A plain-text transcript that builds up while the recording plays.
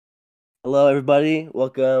Hello, everybody.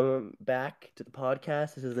 Welcome back to the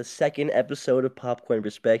podcast. This is the second episode of Popcorn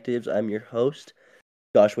Perspectives. I'm your host,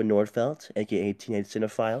 Joshua Nordfelt, aka Teenage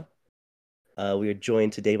Cinephile. We are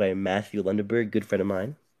joined today by Matthew Lundeberg, good friend of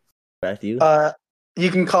mine. Matthew. Uh,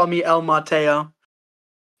 you can call me El Mateo.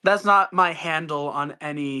 That's not my handle on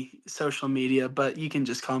any social media, but you can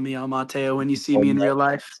just call me El Mateo when you see me in real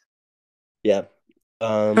life. Yeah.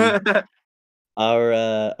 Um,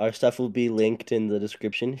 our stuff will be linked in the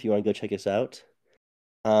description if you want to go check us out.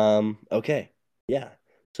 Okay. Yeah.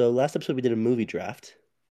 So last episode we did a movie draft.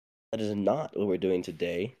 That is not what we're doing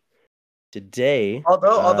today. Today,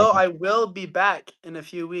 although I will be back in a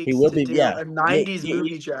few he weeks will to be. do Yeah. a Get 90s get movie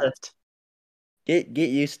used to draft. Get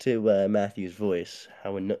used to Matthew's voice.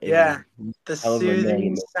 Yeah, the However annoying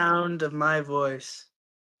soothing it sound of my voice.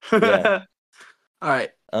 may. Yeah. All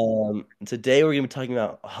right. Today we're gonna be talking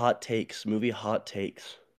about hot takes, movie hot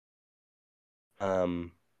takes.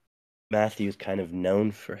 Um, Matthew's kind of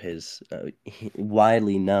known for his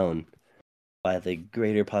widely known by the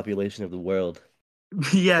greater population of the world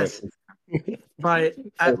for Yes, by for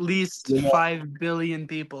at least cinema, 5 billion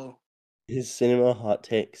people. his cinema hot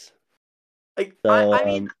takes. Like, I, So I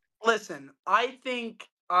mean, listen, I think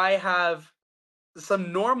I have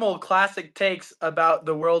some normal classic takes about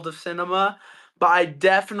the world of cinema, but I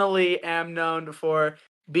definitely am known for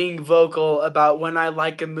being vocal about when I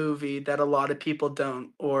like a movie that a lot of people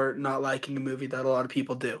don't, or not liking a movie that a lot of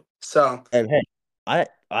people do. So, and hey,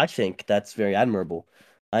 I think that's very admirable.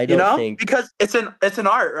 I don't think because it's an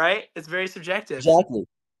art, right? It's very subjective. exactly.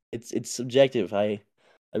 It's subjective. I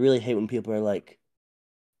really hate when people are like,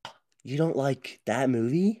 "You don't like that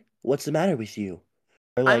movie? What's the matter with you?"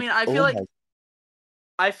 Or I mean, like, I feel "Oh like my,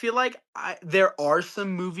 I feel like there are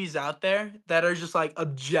some movies out there that are just like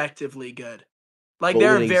objectively good. Like what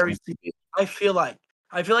there would are an very example few. be?"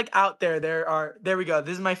 I feel like out there we go.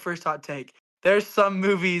 This is my first hot take. There's some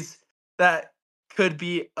movies that could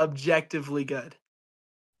be objectively good.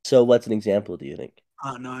 So what's an example, do you think?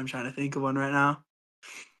 I don't know. I'm trying to think of one right now.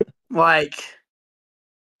 Like,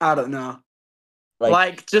 I don't know. Like,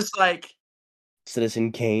 Like just like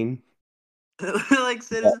Citizen Kane, like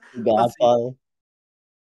Citizen. The Let's see. Godfather?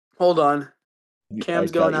 Hold on. I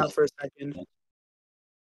Cam's doubt going you. out for a second.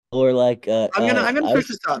 Or like I'm gonna search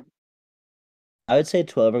this up. I would say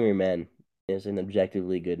 12 Angry Men is an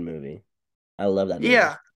objectively good movie. I love that movie.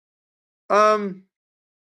 Yeah. Um.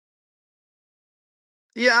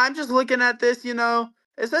 Yeah. I'm just looking at this.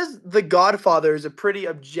 It says The Godfather is a pretty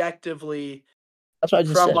objectively That's what I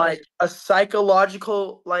just from said. like a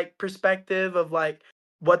psychological like perspective of like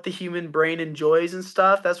what the human brain enjoys and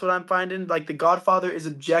stuff. That's what I'm finding. Like The Godfather is Or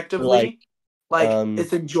like objectively like um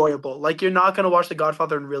it's enjoyable. Like you're not gonna watch The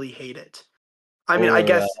Godfather and really hate it. I mean, I or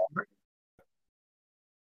guess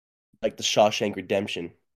like The Shawshank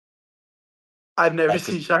Redemption. I've never That's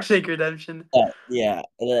a seen Shawshank Redemption. yeah,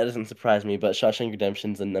 that doesn't surprise me, but Shawshank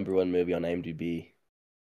Redemption's the number one movie on IMDb.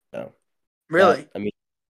 So Really? I mean,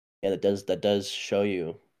 yeah, that does show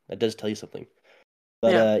you that does tell you something.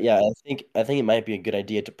 But Yeah. yeah, I think it might be a good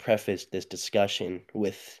idea to preface this discussion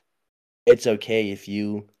with it's okay if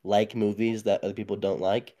you like movies that other people don't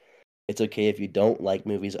like. It's okay if you don't like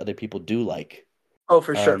movies other people do like. Oh,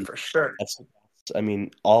 for sure, Um, for sure. that's I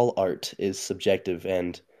mean, all art is subjective,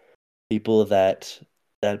 and people that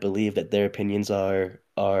believe that their opinions are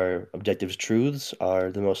objective truths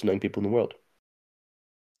are the most annoying people in the world.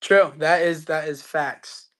 True. That is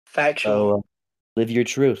facts. Factual. So live your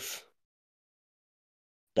truth.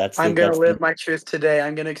 That's the I'm gonna that's the live my truth today.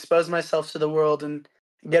 I'm gonna expose myself to the world and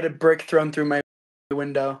get a brick thrown through my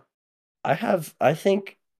window. I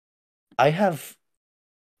think I have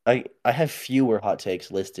I have fewer hot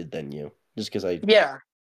takes listed than you, just because I Yeah.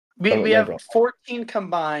 We don't we have remember. 14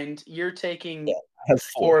 combined. You're Yeah, taking I have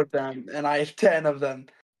four. 4 of them, and I have 10 of them.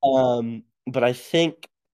 But I think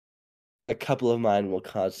a couple of mine will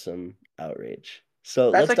cause some outrage.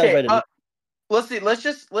 So That's let's dive okay. right in. Let's see. Let's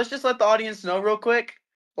just let the audience know real quick.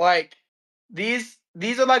 Like these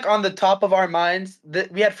are like on the top of our minds.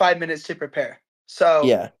 That we had 5 minutes to prepare. So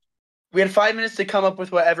Yeah, we had 5 minutes to come up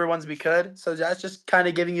with whatever ones we could. So that's just kind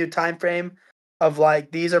of giving you a time frame of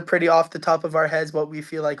like these are pretty off the top of our heads. What we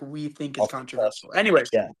feel like we think is off the cuff. controversial. Anyways,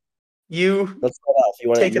 Yeah, you let's start off.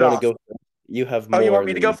 take You it want to off. go first? You have Oh, you want more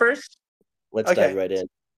me to go than. first? Let's dive Okay, right in.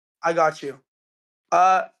 I got you.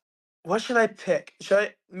 Uh, what should I pick? Should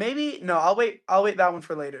I maybe no? I'll wait that one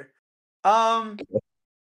for later. Um,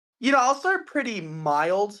 I'll start pretty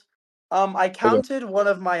mild. I Okay. counted one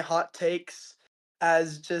of my hot takes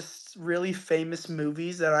as just really famous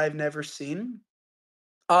movies that I've never seen.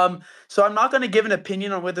 So I'm not going to give an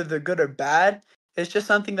opinion on whether they're good or bad. It's just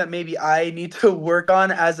something that maybe I need to work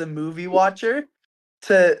on as a movie watcher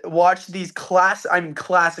to watch these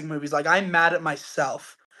classic movies. Like I'm mad at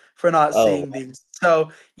myself for not Oh, seeing these.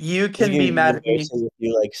 So you is it can gonna be be mad at me. embarrassing if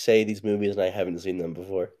you like say these movies and I haven't seen them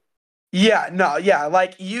before? Yeah, no, yeah.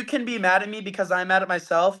 Like you can be mad at me because I'm mad at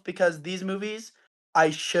myself because these movies I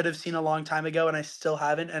should have seen a long time ago and I still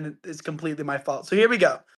haven't, and it's completely my fault. So here we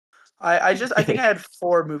go. I think I had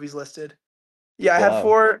 4 movies listed. Yeah, I had Wow.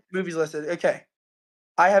 4 movies listed. Okay.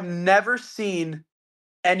 I have never seen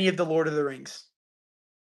any of the Lord of the Rings.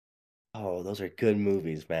 Oh, those are good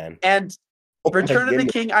movies, man. And Oh my Return of the goodness.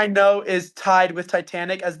 King I know is tied with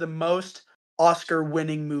Titanic as the most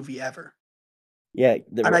Oscar-winning movie ever. Yeah,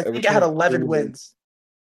 the And I think it Return had of the 11 King. wins.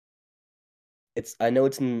 It's I know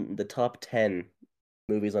it's in the top 10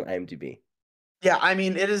 movies on IMDb. Yeah, I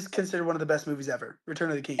mean, it is considered one of the best movies ever. Return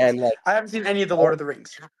of the King is. And like I haven't seen any of the Lord all, of the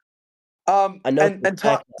Rings. I know And for a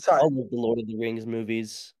talk. fact that Sorry. all of the Lord of the Rings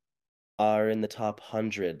movies are in the top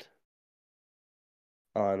 100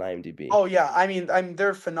 on IMDb. Oh yeah, I mean,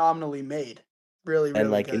 they're phenomenally made. Really, And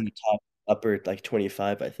really like in good. the top upper like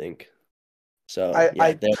 25, I think. So, I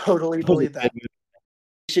yeah, they're totally those are believe good that. movies.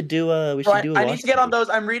 We So should do a I need watch to get on party. those.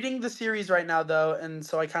 I'm reading the series right now though, and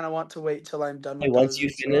so I kind of want to wait till I'm done Hey, with once those. you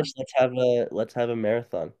And so finish, let's have a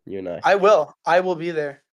marathon, you and I. I will. I will be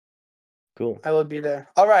there. Cool. I will be there.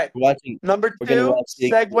 All right. We're watching Number we're gonna two, watch the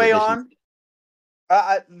extended segue edition. on.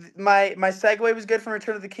 My segue was good from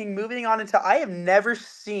Return of the King. Moving on into I have never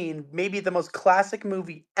seen maybe the most classic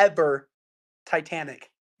movie ever,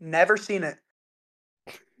 Titanic. Never seen it.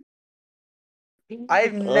 I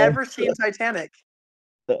have Uh, never seen Titanic.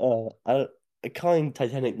 I calling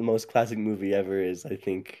Titanic the most classic movie ever is, I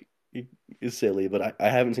think, is silly, but I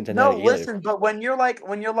haven't seen No, Titanic either. listen, but when you're like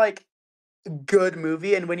good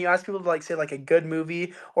movie, and when you ask people to like say like a good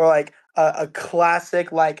movie or like a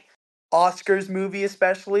classic like Oscars movie,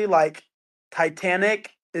 especially like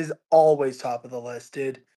Titanic is always top of the list,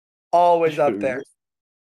 dude. Always up there.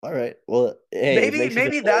 All right. Well, hey, it Maybe makes you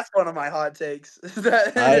feel maybe better. that's one of my hot takes. Is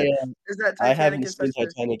that I is that I Titanic haven't is seen such a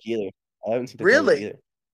Titanic either. I haven't seen Titanic really? either.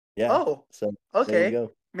 Yeah. Oh, So there you okay.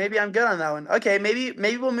 go. Maybe I'm good on that one. Okay, maybe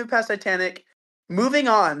we'll move past Titanic. Moving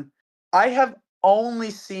on. I have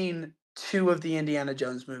only seen 2 of the Indiana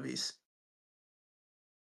Jones movies.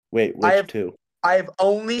 Wait, I which have two? I have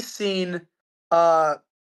only seen uh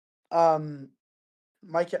um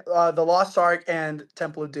The Lost Ark and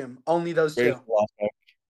Temple of Doom. Only those Raiders 2. of the Lost Ark.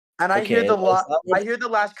 And Okay, is that one? I hear the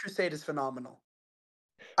Last Crusade is phenomenal.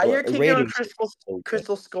 I Well, hear Kingdom of Raiders is Crystal so good.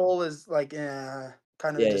 Crystal Skull is like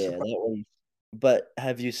kind of a Yeah, disappointment. that one. But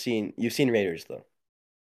you've seen Raiders though,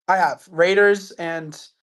 I have Raiders and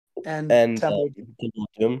and Temple of Doom. Temple of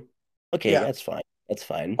Doom. Okay, Yeah, that's fine. That's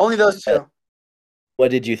fine. only those But 2.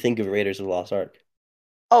 what did you think of Raiders of the Lost Ark?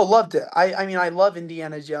 Oh, loved it. I mean, I love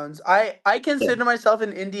Indiana Jones. I Yeah, consider myself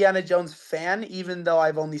an Indiana Jones fan, even though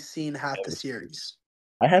I've only seen half the series.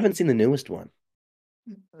 I haven't seen the newest one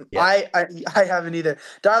yet. I haven't either.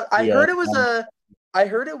 Yeah, I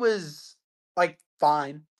heard it was like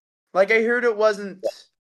fine. Like I heard it wasn't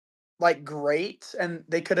like great, and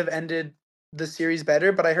they could have ended the series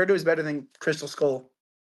better. But I heard it was better than Crystal Skull.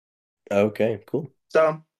 okay, cool.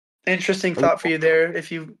 So interesting I'm thought for you there.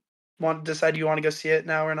 If you want decide you want to go see it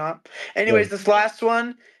now or not. Anyways, sure. this last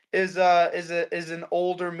one is an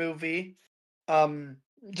older movie, um,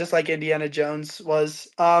 just like Indiana Jones was.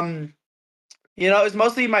 It was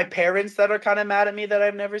mostly my parents that are kind of mad at me that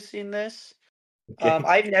I've never seen this. Okay.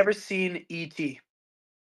 I've never seen E.T.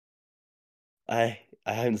 I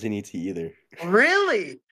haven't seen ET either.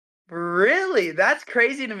 Really? Really? That's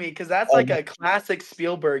crazy to me because that's Oh, like a classic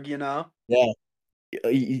Spielberg, you know? yeah.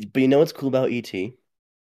 But you know what's cool about ET?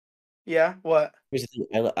 Yeah, what? Here's the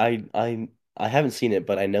thing. I haven't seen it,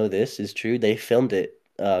 but I know this is true. They filmed it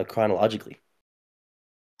chronologically,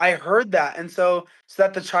 I heard that. And so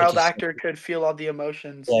that the which child is actor could feel all the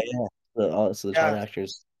emotions. yeah. So the child Yeah.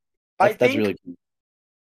 actors. I That's think really cool.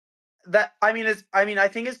 I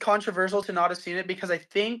think it's controversial to not have seen it because I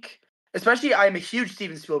think especially I'm a huge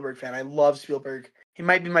Steven Spielberg fan. I love Spielberg. He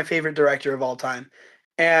might be my favorite director of all time.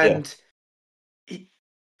 Yeah. And he,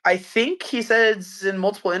 I think he says in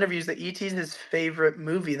multiple interviews that E.T. is his favorite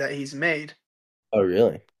movie that he's made. Oh,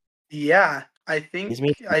 really? Yeah, I He's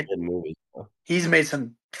made think some good movies, though. he's made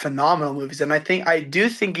some phenomenal movies, and I do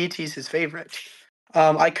think E.T. is his favorite.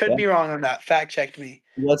 I could Yeah. be wrong on that. Fact check me.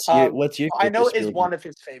 Um, What's your I favorite know it is Spielberg? one of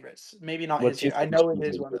his favorites. Maybe not his What's your favorite. I favorite know it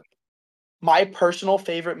is Spielberg one movie? of my personal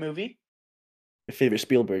favorite movie. Your favorite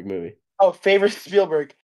Spielberg movie? Oh, favorite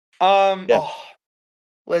Spielberg. Yeah.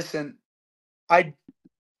 Listen, I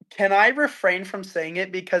can I refrain from saying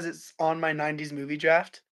it because it's on my '90s movie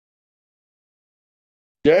draft.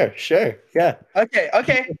 Sure, sure. Yeah. Okay,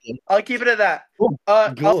 okay. I'll keep it at that. Cool.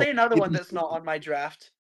 I'll Cool. say another one that's not on my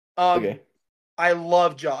draft. Okay. I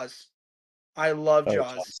love Jaws. I love Oh,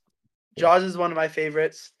 Jaws. Jaws. Yeah. Jaws is one of my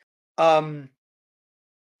favorites. Um,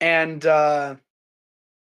 and I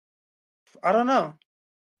don't know.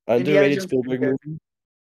 Indiana Underrated Jones is pretty Spielberg good. movie.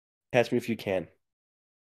 Catch Me If You Can.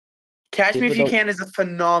 Catch Me People If You don't Can is a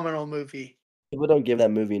phenomenal movie. people don't give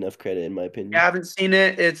that movie enough credit, in my I opinion. haven't seen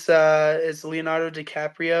it. It's Leonardo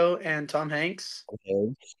DiCaprio and Tom Hanks.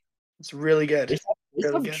 Okay. It's really good. They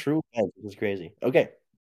Really have good. true fans, which is crazy. Okay.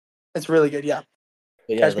 It's really good. Yeah.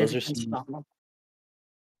 But yeah, Catch Me If those You are Can is some. phenomenal.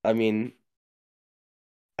 I mean,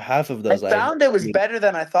 half of I those found it was mean, better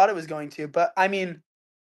than I thought it was going to, but I mean,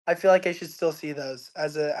 I feel like I should still see those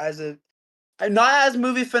I'm not as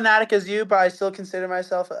movie fanatic as you, but I still consider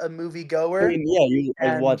myself a movie goer. yeah, you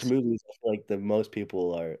like And watch movies. I feel like the most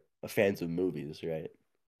people are fans of movies, right?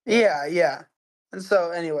 Yeah. yeah, yeah. And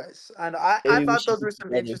so, anyways, and I Maybe we thought should those get were some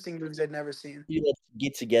together. interesting movies I'd never seen. Let's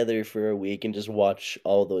get together for a week and just watch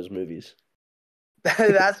all those movies.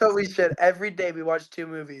 That's what we should. Every day we watch two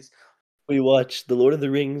movies. We watch The Lord of the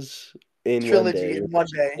Rings in one day. Trilogy We in one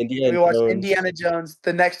watch day. Indiana We watched Jones, Indiana Jones,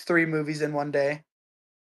 the next three movies in one day,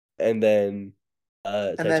 and then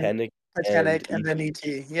and then Titanic and Titanic, and then E.T.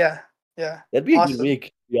 E.T. Yeah, yeah. That'd be a good Awesome. week,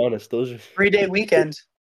 to be honest. Those are 3 day weekend.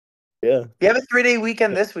 yeah. We have a 3 day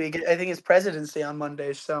weekend this week. I think it's President's Day on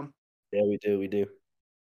Monday. So, Yeah, we do, we do.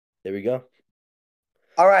 There we go.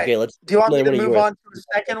 all right. Okay, let's Do you do want me another to one of move yours. on to the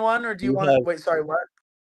second one, or do you You want to have wait? Sorry, what?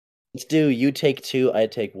 let's do you take two, I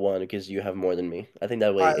take one because you have more than me. I think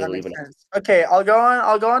that All way right, that it'll makes even out. sense. Okay, I'll go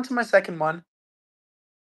on to my second one.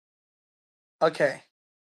 Okay.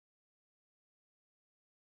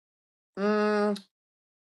 Mm,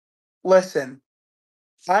 listen.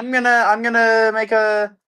 I'm gonna make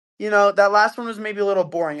a that last one was maybe a little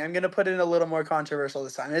boring. I'm gonna put in a little more controversial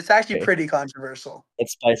this time. It's actually Okay. pretty controversial.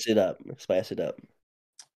 Let's spice it up. Spice it up.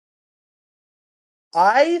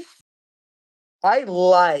 I I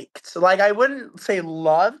liked, like, I wouldn't say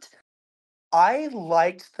loved. I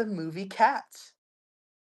liked the movie Cats.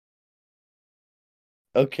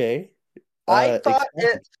 Okay. I thought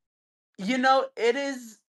Expand. it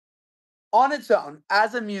is on its own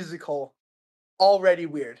as a musical already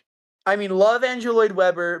weird. I mean, love Andrew Lloyd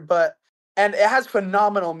Webber, and it has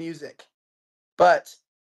phenomenal music, but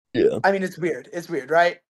Yeah. I mean, it's weird. It's weird,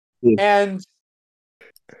 right? Yeah. And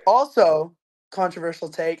also, controversial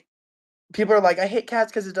take. People are like, I hate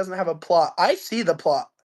Cats because it doesn't have a plot. I see the plot.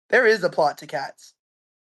 There is a plot to Cats,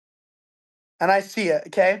 and I see it.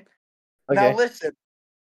 Okay. Now Okay. listen.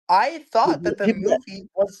 I thought that the Give me that. movie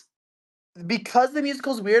was because the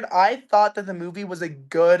musical's weird. I thought that the movie was a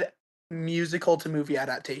good musical to movie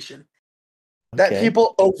adaptation that Okay.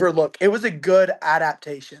 people overlook. It was a good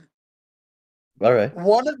adaptation. All right.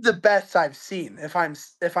 One of the best I've seen, if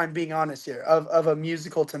I'm being honest here, of a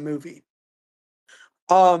musical to movie.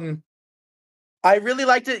 Um, I really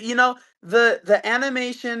liked it. The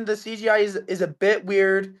animation, the CGI is a bit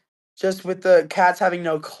weird, just with the cats having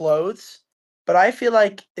no clothes. But I feel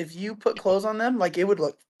like if you put clothes on them, like, it would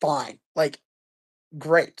look fine, like,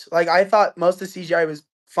 great. Like, I thought most of the CGI was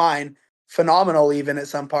fine, phenomenal even at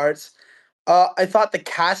some parts. I thought the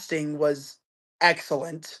casting was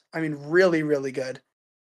excellent. I mean, really, really good,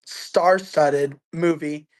 star-studded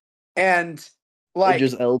movie, and like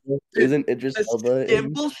Idris Elba. the Isn't Idris the Elba in?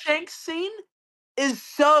 Skimbleshank scene is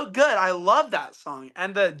so good. I love that song,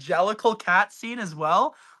 and the Jellicle Cat scene as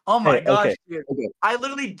well. Oh my Hey, okay. gosh, dude! Okay. I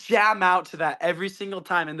literally jam out to that every single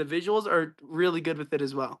time, and the visuals are really good with it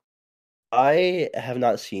as well. I have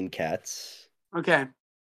not seen Cats Okay, I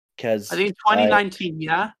because think it's I 2019.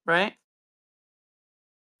 Yeah, right.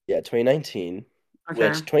 yeah, 2019, Okay,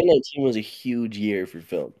 which 2019 was a huge year for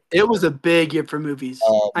film. it was a big year for movies.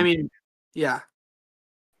 I Um, mean, yeah,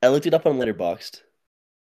 I looked it up on Letterboxd.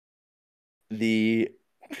 The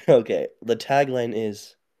okay, the tagline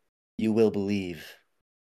is "You will believe."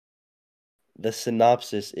 The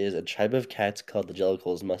synopsis is a tribe of cats called the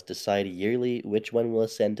Jellicles must decide yearly which one will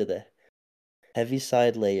ascend to the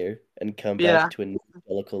Heaviside layer and come back yeah. to a new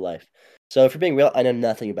Jellicle life. So, if you're being real, I know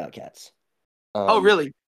nothing about cats. Oh, Um,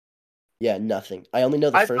 really? yeah, nothing. I only know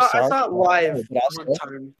the I saw first I song. saw it live Oh, but one also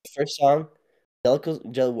time. the first song,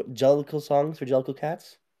 Jellicle songs for Jellicle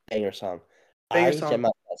cats, banger song. Banger I song. gem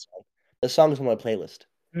out that song. The song is on my playlist.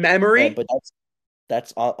 Memory? But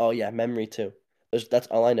that's all. Oh yeah, memory too. That's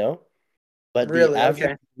all I know. But Really?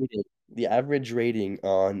 Okay. the average rating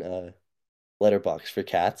on Letterbox for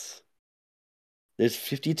cats, there's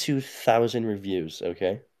 52,000 reviews.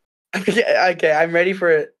 Okay, Okay, okay, I'm ready for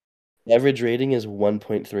it. the average rating is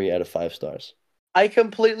 1.3 out of 5 stars. I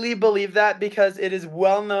completely believe that because it is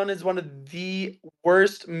well known as one of the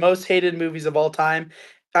worst, most hated movies of all time.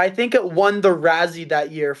 I think it won the Razzie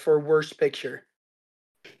that year for Worst Picture.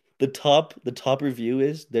 The top review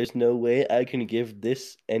is there's no way I can give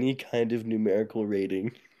this any kind of numerical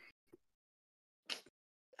rating.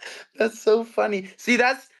 That's so funny. See,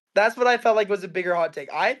 that's what I felt like was a bigger hot take.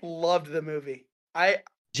 I loved the movie. I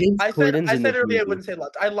James I said Corden's I in said this earlier I movie. wouldn't say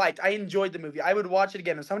loved. I liked. I enjoyed the movie. I would watch it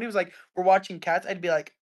again. If somebody was like, "We're watching Cats," I'd be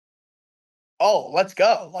like, "Oh, let's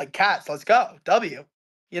go! Like Cats, let's go! W."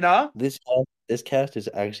 You know, This cast is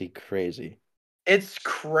actually crazy. it's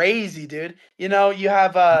crazy, dude. You know, you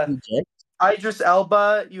have Jet, Idris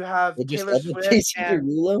Elba, you have Idris Taylor Elba, Swift, Jason and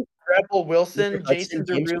Derulo, Rebel Mr. Wilson, Hudson, Jason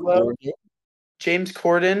James Derulo, Corden, James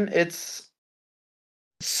Corden.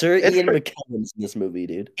 Sir It's Ian McKellen's in this movie,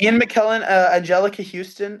 dude. Ian McKellen, Angelica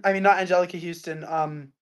Houston. I mean, not Angelica Houston.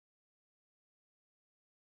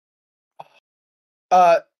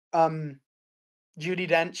 Uh, um, Judy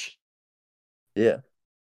Dench. Yeah.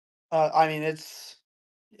 I mean, it's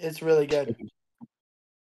really good.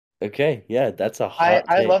 Okay, yeah, that's a I hot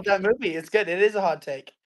I love take. that movie. It's good. It is a hot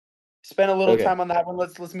take. Spent a little Okay, time on that one.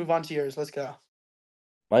 Let's move on to yours. Let's go.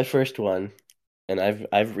 my first one, and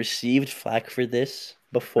I've received flack for this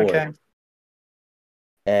before, Okay.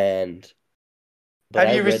 and but Have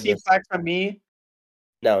I you wear received this. back from me?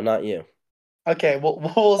 No, not you. Okay. Well,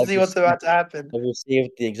 we'll I've see what's received about to happen. I've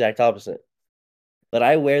received the exact opposite. But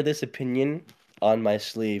I wear this opinion on my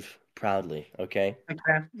sleeve proudly, okay?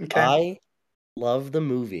 Okay. Okay. I love the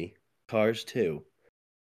movie Cars 2.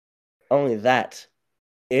 Only that,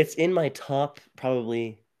 it's in my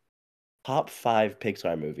probably top 5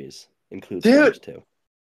 Pixar movies, includes Dude, Cars 2.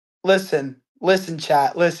 listen,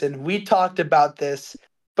 chat. Listen, we talked about this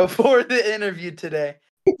before the interview today.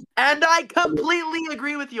 And I completely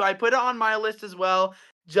agree with you. I put it on my list as well,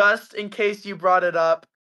 just in case you brought it up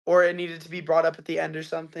or it needed to be brought up at the end or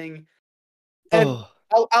something. And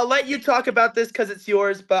Oh, I'll let you talk about this because it's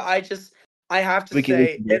yours, but I have to we can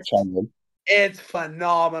say both chime in. it's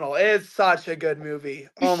phenomenal. It's such a good movie.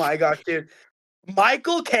 Oh my gosh, dude.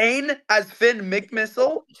 Michael Caine as Finn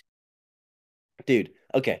McMissile. Dude,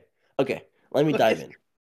 okay, okay, let me dive in.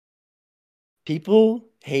 People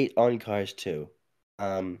hate on Cars 2.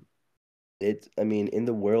 Um, I mean, in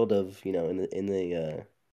the world of, in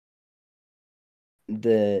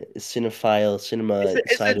the cinephile It's cinema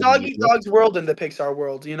it's a side of dog eat media. dog's world in the Pixar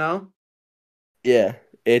world, you know? Yeah,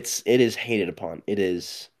 it is hated upon. It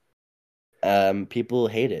is people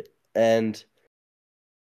hate it. And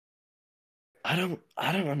I don't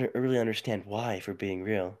really understand why, for being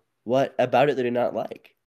real. What about it they do not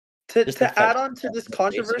like? To Just the to fact add on to this that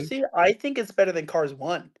racing? controversy, I think it's better than Cars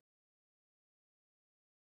 1.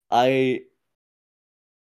 I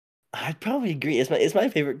I'd probably agree. It's my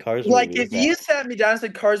favorite Cars Like, movie if now. you sat me down and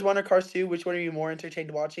said Cars 1 or Cars 2, which one are you more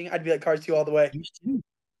entertained watching? I'd be like Cars 2 all the way. Used to.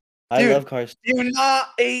 I love Dude, Cars. do not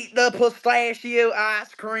eat the pistachio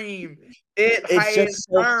ice cream. It It's has just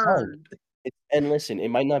so fun. turned. And listen, it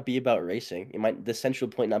might not be about racing. The central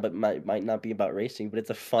point not but might not be about racing, but it's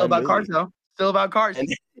a Still fun about cars, movie. though. Still about cars. And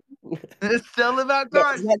It's still about no, it's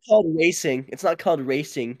cars. not called racing. It's not called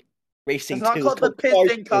racing. It's Racing not 2. It's called the called Cars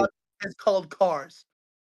Piston 2. Cup. It's called Cars.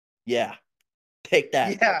 Yeah, take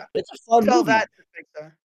that. Yeah. It's a fun Tell that movie. to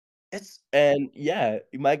Pixar. It's And yeah,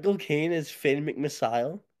 Michael Caine as Finn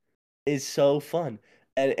McMissile is so fun.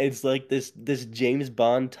 And it's like this James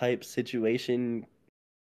Bond type situation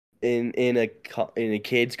in a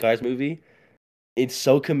kids Cars movie. It's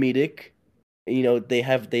so comedic. They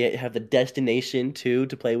have the destination too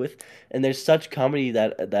to play with, and there's such comedy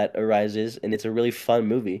that arises, and it's a really fun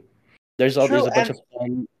movie. There's true. a bunch And of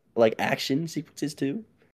fun like action sequences too.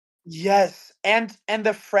 yes. And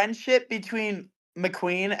the friendship between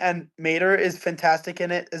McQueen and Mater is fantastic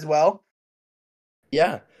in it as well.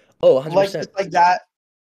 Yeah. Oh, Like 100%. just like that,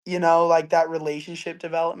 like that relationship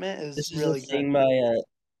development is This is a really good. thing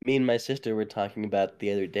me and my sister were talking about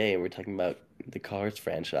the other day. We're talking about the Cars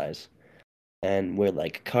franchise. And we're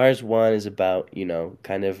like, Cars 1 is about,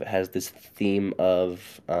 kind of has this theme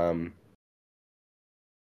of,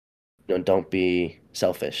 don't be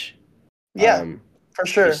selfish. Yeah, Um, for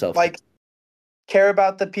be sure. selfless. Like care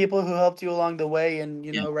about the people who helped you along the way and,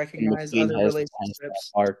 Yeah. And recognize McQueen other has that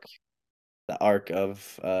relationships. arc, the arc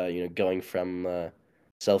of, going from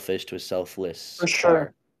selfish to a selfless For sure.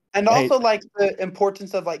 car, And right? also like the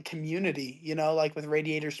importance of like community, like with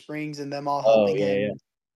Radiator Springs and them all Oh, helping yeah, yeah, him,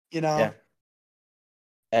 you yeah. know.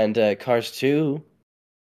 And Cars 2,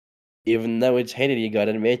 even though it's hated, you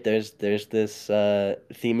gotta admit there's this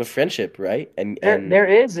theme of friendship, right? There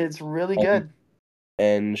is. It's really And good.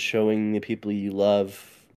 and showing the people you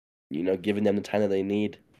love. giving them the time that they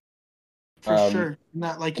need. For Um, sure.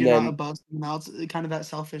 Not like and you're not then above someone else. Kind of that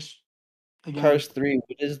selfish again. Cars 3,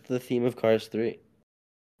 what is the theme of Cars 3?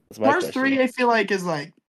 That's my Cars question. 3, I feel like is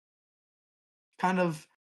like kind of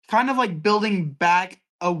kind of like building back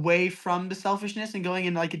away from the selfishness and going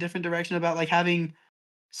in like a different direction about like having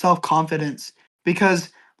self-confidence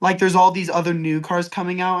because like there's all these other new cars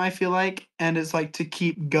coming out, I feel like, and it's like to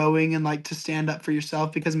keep going and like to stand up for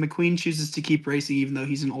yourself because McQueen chooses to keep racing even though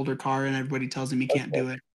he's an older car and everybody tells him he can't Okay. do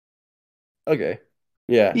it. Okay.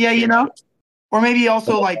 Yeah, Yeah, sure, sure. or maybe But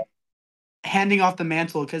also like handing off the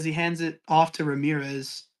mantle because he hands it off to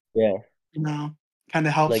Ramirez, yeah, you know, kind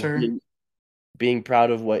of helps like her. being proud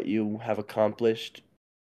of what you have accomplished,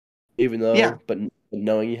 even Yeah, though, but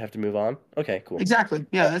knowing you have to move on. Okay, cool. exactly.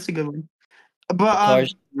 Yeah, that's a good one. But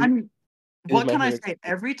Cars 2 I'm is what my can I favorite. say?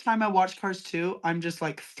 Every time I watch Cars 2, I'm just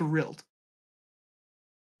like thrilled.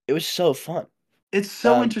 It was so fun. It's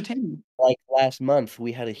so Um, entertaining. like last month,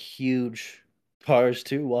 we had a huge Cars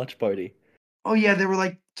 2 watch party. Oh yeah, there were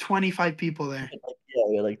like 25 people there. Yeah,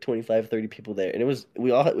 we had like 25, 30 people there, and it was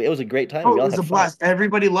a great time. Oh, We it all was had a fun. blast.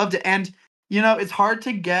 Everybody loved it. And it's hard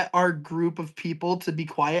to get our group of people to be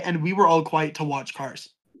quiet, and we were all quiet to watch Cars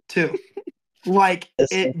too. Like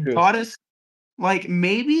That's so it true. got us like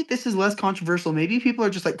maybe this is less controversial. Maybe people are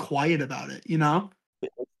just like quiet about it.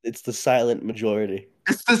 It's the silent majority.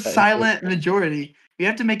 It's the I think. silent majority. We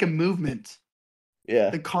have to make a movement. Yeah,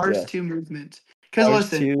 The Cars yeah. 2 movement. Because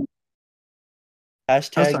Cars listen, 2, I'm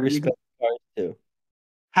hashtag sorry, you go. respect Cars 2.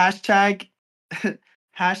 Hashtag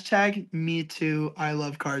hashtag me too. I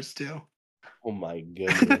love Cars too. Oh my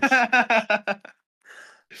goodness.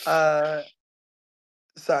 uh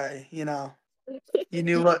sorry, you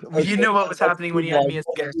knew what you Okay, knew what was let's happening when move you had me on. as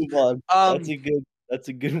a Let's guest. move on. Um That's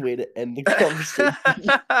a good way to end the conversation.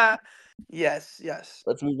 yes, yes.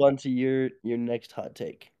 Let's move on to your next hot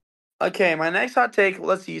take. Okay, my next hot take,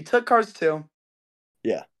 let's see, you took Cars 2.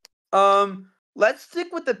 Yeah. Let's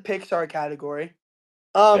stick with the Pixar category.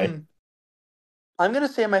 Okay. Um, I'm gonna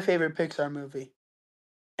say my favorite Pixar movie.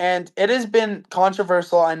 And it has been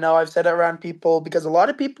controversial. I know I've said it around people because a lot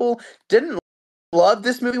of people didn't love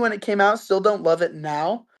this movie when it came out, still don't love it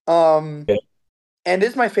now. Okay. And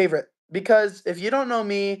it's my favorite because if you don't know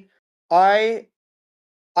me, I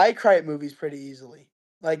I cry at movies pretty easily.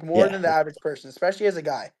 Like more Yeah. than the average person, especially as a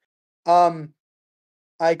guy. Um,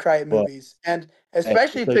 I cry at Well, movies and I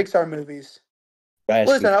especially so Pixar movies. guys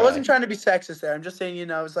can Listen, I wasn't cry. trying to be sexist there. I'm just saying,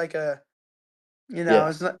 it's like Yeah.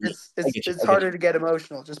 it's not Yeah. I get you. it's I get harder you. to get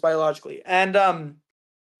emotional just biologically. And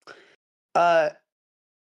uh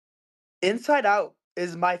Inside Out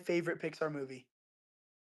is my favorite Pixar movie.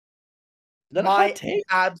 Is that a hot My take?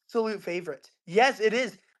 absolute favorite. Yes, it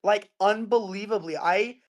is. Like unbelievably.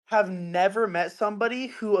 I have never met somebody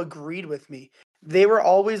who agreed with me. They were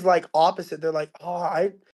always like opposite. They're like, "Oh,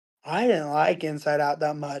 I didn't like Inside Out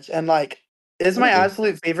that much." And like it's my Really?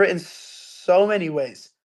 absolute favorite in so many ways.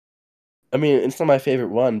 I mean, it's not my favorite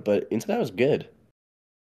one, but Inside Out was good.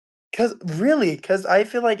 Cause I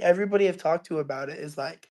feel like everybody I've talked to about it is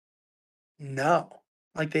like, no.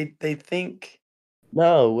 Like they think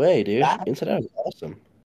No way, dude. that Inside Out was awesome.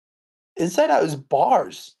 Inside Out is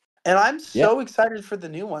bars. And I'm Yeah. so excited for the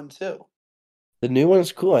new one too. The new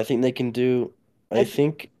one's cool. I think they can do. I If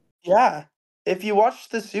think. Yeah. If you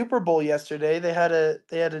watched the Super Bowl yesterday, they had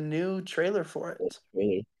a new trailer for That's it.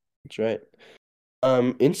 really. That's right.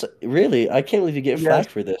 Really, I can't believe you get Yes. flack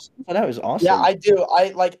for this. Inside Out was Yeah, awesome. I do. I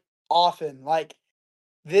like often like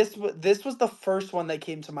this was the first one that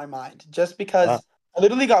came to my mind just Wow. because I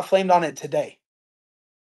literally got flamed on it today.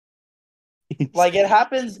 Like it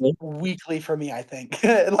happens And, weekly for me, I think.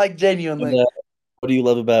 Like genuinely. uh, what do you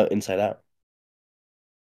love about Inside Out?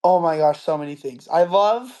 Oh my gosh, so many things. I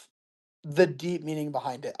love the deep meaning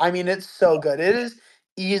behind it. I mean, it's so good. It is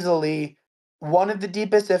easily one of the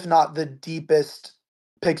deepest, if not the deepest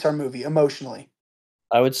Pixar movie emotionally.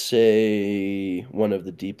 I would say one of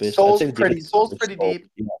the deepest. I'd say Soul's the deepest pretty Soul's is pretty Soul. deep.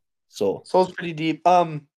 Yeah, Soul. Soul's pretty deep.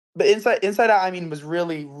 But Inside Out, I mean, was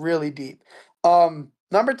really, really deep.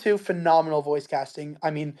 Number two, phenomenal voice casting.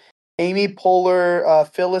 I mean, Amy Poehler,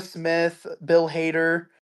 Phyllis Smith, Bill Hader,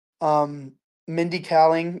 um, Mindy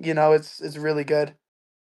Kaling, it's really good.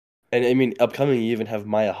 And I mean, upcoming you even have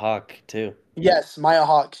Maya Hawke too. Yes, Maya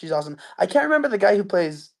Hawke, she's awesome. I can't remember the guy who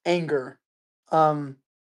plays Anger, um,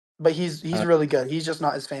 but he's Uh, really good. He's just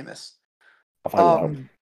not as famous. I'll find it out. Um,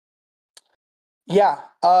 yeah,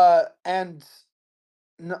 and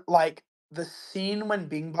like the scene when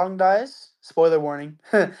Bing Bong dies. Spoiler warning.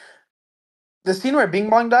 The scene where Bing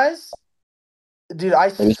Bong dies, dude, I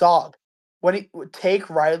Let me. sobbed when he would take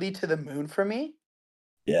Riley to the moon for me.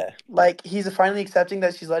 Yeah. Like he's finally accepting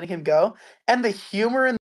that she's letting him go, and the humor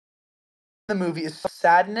in the movie is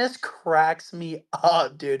sadness cracks me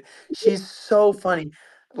up, dude. She's so funny.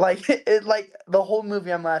 Like like the whole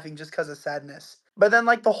movie I'm laughing just because of sadness. But then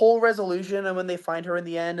like the whole resolution and when they find her in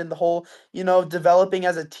the end and the whole, developing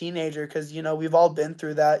as a teenager because we've all been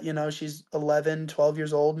through that, she's 11, 12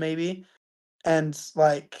 years old maybe. And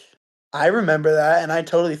like I remember that and I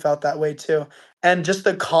totally felt that way too. And just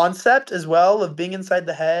the concept as well of being inside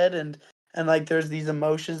the head and like there's these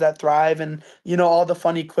emotions that thrive and all the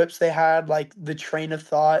funny quips they had like the train of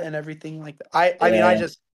thought and everything like that. I mean Yeah.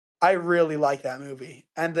 I really like that movie.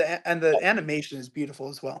 And the animation is beautiful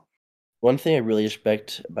as well. One thing I really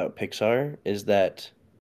respect about Pixar is that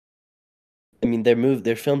I mean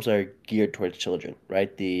their films are geared towards children,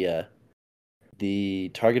 right? The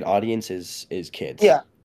target audience is kids. Yeah,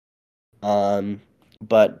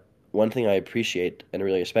 But one thing I appreciate and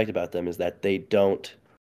really respect about them is that they don't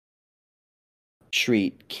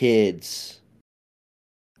treat kids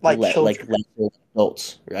like children. like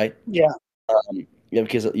adults, right? Yeah. Yeah,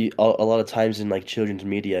 because a lot of times in like children's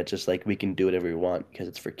media, it's just like we can do whatever we want because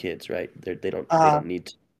it's for kids, right? They Uh don't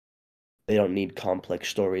need they don't need complex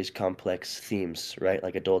stories, complex themes, right?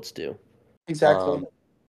 Like adults do. exactly. Um,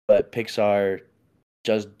 but Pixar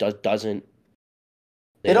just doesn't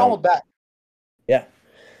They they don't don't hold back. yeah.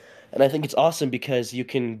 And I think it's awesome because you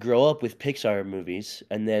can grow up with Pixar movies,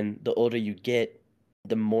 and then the older you get,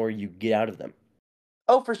 the more you get out of them.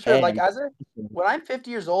 Oh, for sure. Like And as a when I'm 50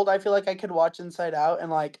 years old, I feel like I could watch Inside Out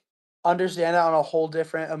and like understand it on a whole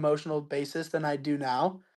different emotional basis than I do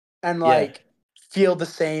now. And yeah, like feel the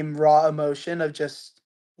same raw emotion of just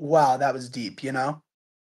wow, that was deep, you know?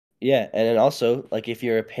 yeah, and then also like if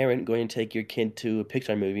you're a parent going to take your kid to a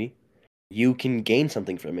Pixar movie, you can gain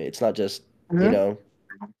something from it. It's not just Hmm.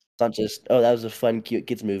 it's not just oh that was a fun cute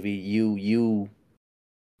kids movie. You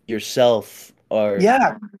yourself are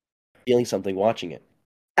Yeah. feeling something watching it.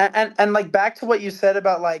 And like back to what you said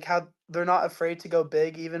about like how they're not afraid to go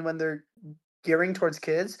big even when they're gearing towards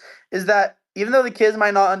kids, is that even though the kids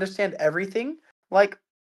might not understand everything, like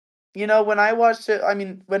when I watched it, I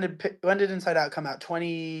mean, when did Inside Out come out?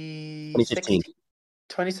 2015,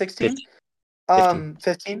 2016? 2016? 15, 15.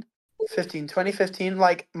 15? 15, 2015.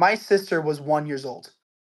 Like my sister was 1 years old.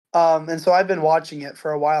 And so I've been watching it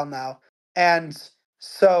for a while now. And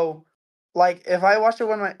so like if I watched it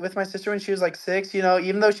with my sister when she was like 6,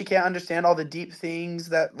 even though she can't understand all the deep things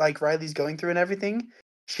that like Riley's going through and everything,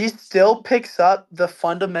 she still picks up the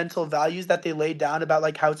fundamental values that they laid down about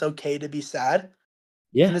like how it's okay to be sad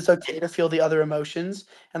Yeah, and it's okay to feel the other emotions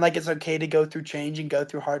and like it's okay to go through change and go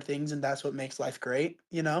through hard things and that's what makes life great.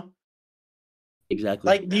 exactly.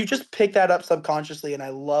 Like you just pick that up subconsciously and I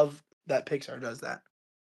love that Pixar does that.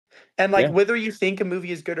 And like Yeah, whether you think a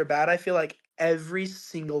movie is good or bad, I feel like every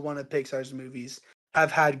single one of Pixar's movies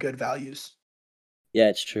have had good values. yeah,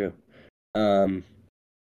 it's true. Um,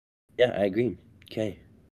 yeah, I agree. Okay,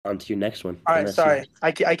 on to your next one, All right, unless you sorry.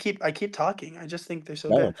 I keep talking. I just think they're so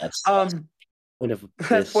no, good. that's the point of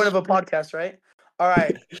That's the point of this. a podcast, right? All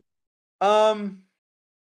right. Um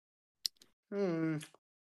hmm.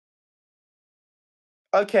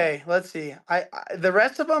 Okay, let's see. The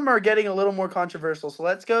rest of them are getting a little more controversial. So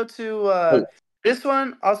let's go to Oh, this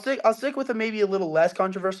one. I'll stick with a maybe a little less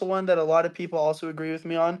controversial one that a lot of people also agree with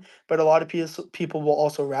me on, but a lot of people will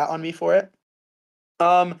also rat on me for it.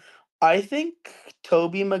 Um, I think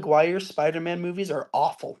Tobey Maguire's Spider-Man movies are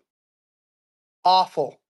awful.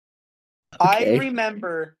 Awful. I okay.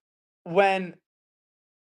 remember when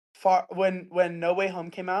when No Way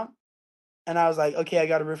Home came out, and I was like, okay, I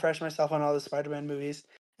got to refresh myself on all the Spider-Man movies.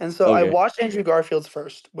 And so I Okay. watched Andrew Garfield's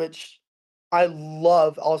first, which I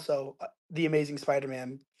love also the Amazing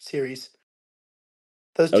Spider-Man series.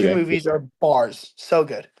 Those two Okay. movies are bars, so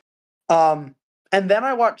good. Um, and then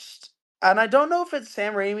I watched, and I don't know if it's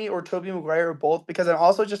Sam Raimi or Tobey Maguire or both, because I'm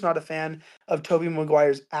also just not a fan of Tobey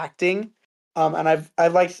Maguire's acting. And I've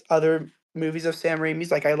liked other movies of Sam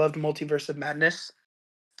Raimi's, like I loved Multiverse of Madness,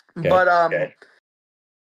 Okay. but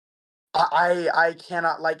I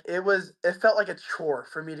cannot like it felt like a chore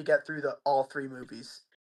for me to get through the all three movies.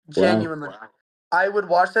 Wow. Genuinely. Wow. I would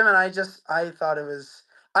watch them and I thought it was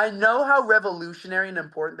I know how revolutionary and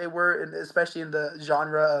important they were and especially in the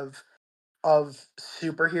genre of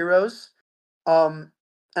superheroes. Um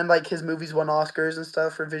and like his movies won Oscars and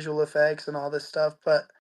stuff for visual effects and all this stuff, but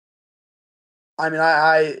I mean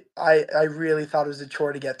I really thought it was a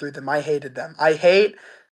chore to get through them. I hated them. I hate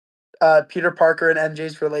Peter Parker and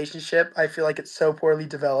MJ's relationship. I feel like it's so poorly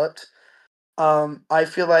developed. I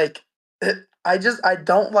feel like I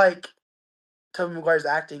don't like Tobey Maguire's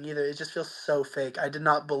acting either. It just feels so fake. I did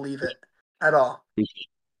not believe it at all.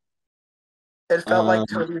 It felt like Um,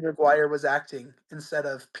 Tobey Maguire was acting instead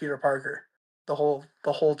of Peter Parker. The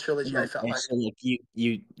whole trilogy, I felt okay, like. so like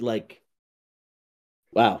you like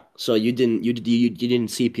wow. So you didn't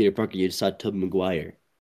see Peter Parker, you saw Tobey Maguire.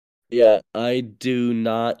 Yeah, I do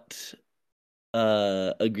not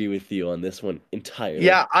agree with you on this one entirely.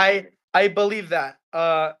 Yeah, I believe that.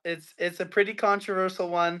 It's a pretty controversial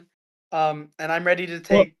one, and I'm ready to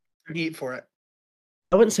Well, take heat for it.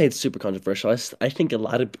 I wouldn't say it's super controversial. I think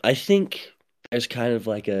I think there's kind of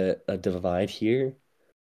like a divide here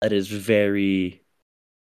that is very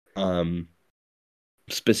um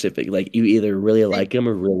specific. Like you either really See, like them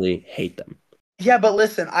or really hate them. yeah, but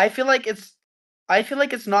listen, I feel like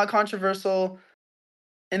it's not controversial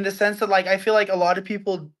in the sense that like I feel like a lot of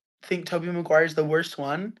people think Tobey Maguire's the worst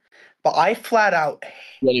one, but I flat out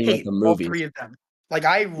You don't even like hate the all three movies. of them. Like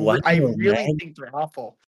Wow, I really man. think they're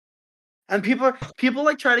awful. And people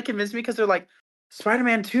like try to convince me because they're like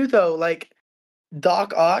Spider-Man 2 though, like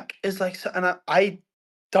Doc Ock is like so, and I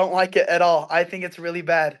don't like it at all. I think it's really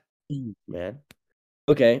bad. Man.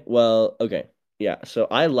 Okay, well, okay. Yeah, so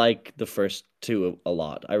I like the first two a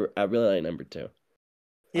lot. I really like number two.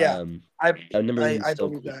 Yeah. I Number one is I so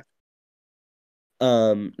believe cool. that.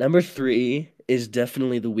 Number three is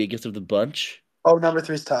definitely the weakest of the bunch, Oh, number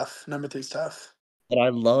three's tough. Number three's tough. but I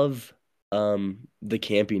love the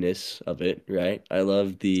campiness of it, right? I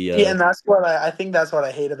love the Yeah, and that's what I think that's what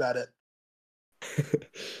I hate about it.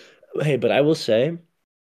 hey, but I will say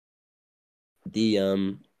the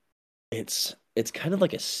it's kind of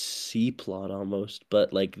like a C plot almost,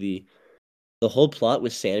 but like the whole plot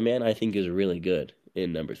with Sandman I think is really good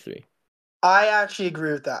in number three. I actually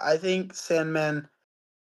agree with that. I think Sandman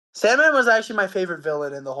was actually my favorite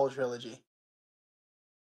villain in the whole trilogy.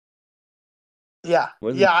 Yeah.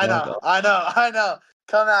 More than Yeah, I Doc know. Ock. I know. I know.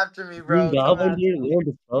 Come after me, Green bro. Come Goblin, after dude, me. Willem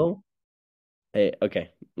Dafoe. Hey,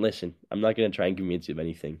 okay, listen, I'm not gonna try and convince you of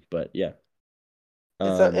anything, but yeah.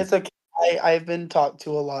 Um, It's a I've been talked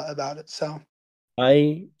to a lot about it, so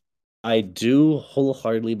I I do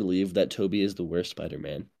wholeheartedly believe that Toby is the worst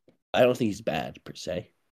Spider-Man. I don't think he's bad per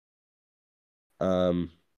se.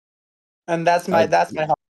 Um, and I that's my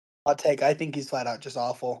hot take. I think he's flat out just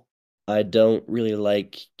awful. I don't really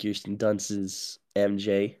like Kirsten Dunst's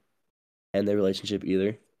MJ and their relationship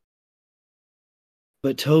either.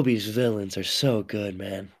 But Toby's villains are so good,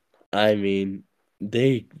 man. I mean,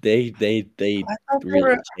 they I thought they really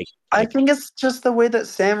were I take. think it's just the way that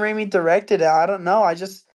Sam Raimi directed it. I don't know. I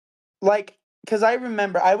just like because I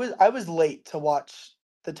remember I was late to watch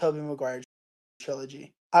the Tobey Maguire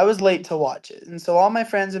trilogy. I was late to watch it. And so all my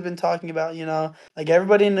friends have been talking about, like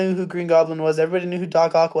everybody knew who Green Goblin was, everybody knew who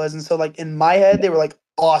Doc Ock was, and so like in my head they were like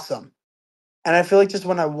awesome. And I feel like just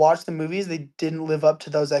when I watched the movies, they didn't live up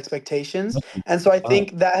to those expectations. And so I Oh,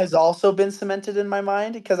 think that has also been cemented in my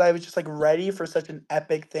mind because I was just like ready for such an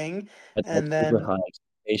epic thing. I had And super then high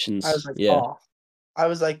I was expectations. like, Yeah, oh, I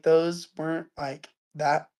was like, those weren't like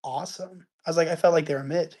that awesome. I was like, I felt like they were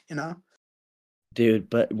mid. dude.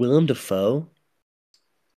 But Willem Dafoe,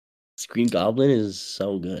 Green Goblin is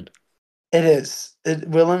so good. It is.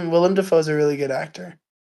 Willem Dafoe's a really good actor.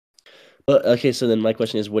 But okay, so then my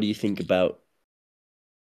question is, what do you think about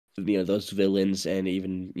those villains and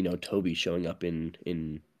even Toby showing up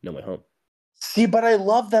in No Way Home? See, but I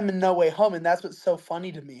love them in No Way Home, and that's what's so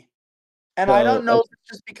funny to me. And I So don't know if it's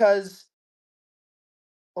just because,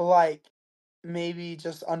 like, maybe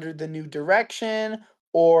just under the new direction,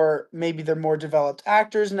 or maybe they're more developed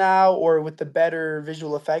actors now, or with the better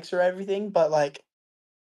visual effects or everything. But like,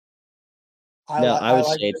 no, I would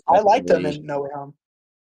say it's I like them definitely in No Way Home.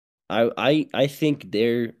 I think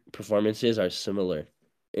their performances are similar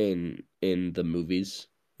in the movies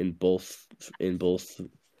in both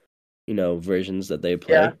versions that they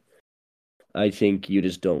Yeah, play. I think you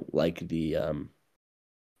just don't like the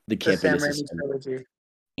the Sam campiness of Raimi some. trilogy.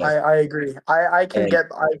 Yeah. I agree. And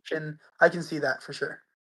I can see that for sure.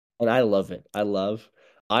 and I love it. I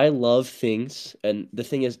love things, and the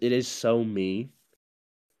thing is, it is so me.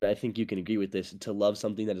 I think you can agree with this to love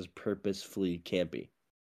something that is purposefully campy.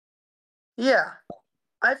 Yeah,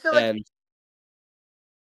 I feel like And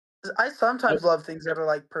I sometimes love things that are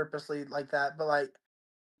like purposely like that, but like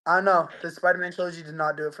I don't know. The Spider-Man trilogy did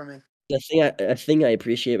not do it for me. the thing I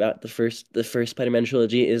appreciate about the first Spider-Man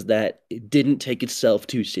trilogy is that it didn't take itself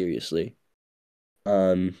too seriously.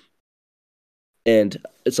 Um, and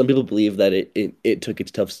some people believe that it took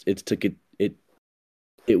itself it took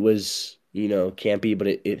it was campy, but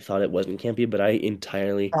it thought it wasn't campy. But I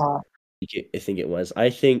entirely Uh, think it was. I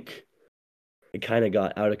think it kind of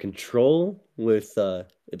got out of control with the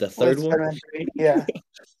third with one. Spider-Man 3, yeah.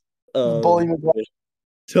 Bully Um, McGuire. with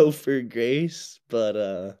Topher Grace,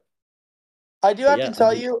 but I do But have yeah, to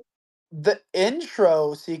tell you, the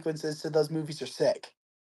intro sequences to those movies are sick.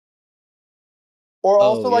 Or oh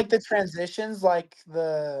also yeah, like the transitions, like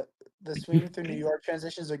the swinging through New York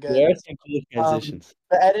transitions are there good. are some cool transitions.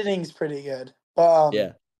 The editing's pretty good.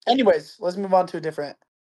 Yeah. Anyways, let's move on to a different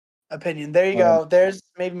opinion. There you Um, go. There's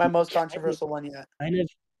maybe my most kind of, controversial one yet. kind of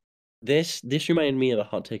this reminded me of a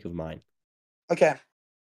hot take of mine. Okay.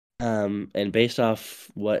 And based off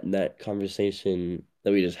what that conversation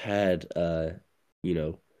that we just had, you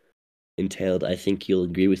know, entailed, I think you'll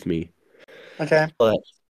agree with me. Okay. But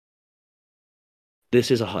this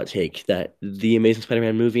is a hot take that the Amazing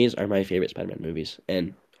Spider-Man movies are my favorite Spider-Man movies,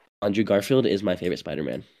 and Andrew Garfield is my favorite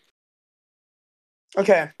Spider-Man.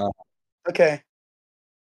 Okay. Uh, Okay.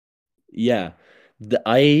 yeah,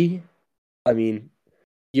 I mean,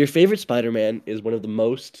 your favorite Spider-Man is one of the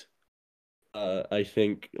most, I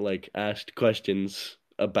think, like asked questions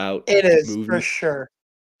about It is for movies, sure.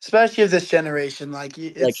 Especially of this generation. Like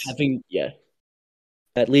like it's having, yeah,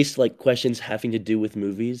 at least like questions having to do with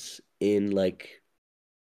movies in like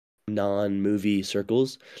non-movie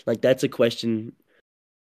circles. Like that's a question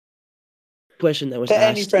that was to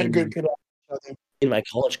any asked friend group could have each other. in my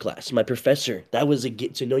college class. My professor, that was a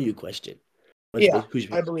get to know you question. Yeah, Who's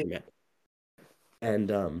your I favorite believe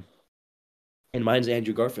Spider-Man? And mine's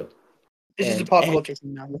Andrew Garfield. it's just a And pop and culture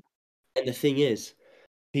thing now. and the thing is,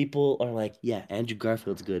 people are like, yeah, Andrew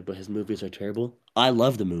Garfield's good, but his movies are terrible. I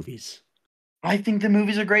love the movies. I think the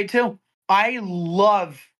movies are great too. I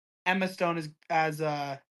love Emma Stone as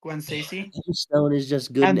Gwen Stacy, Emma Stone is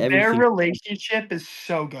just good in and their everything. relationship is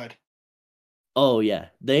so good. Oh yeah,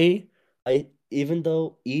 I even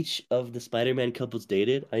though each of the Spider-Man couples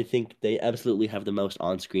dated, I think they absolutely have the most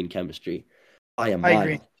on-screen chemistry by a I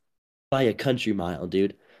agree. mile, by a country mile,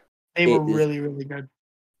 dude. They were It is, really, really good.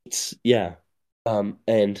 it's yeah.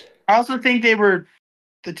 And I also think they were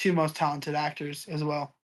the two most talented actors as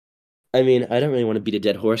well. I mean, I don't really want to beat a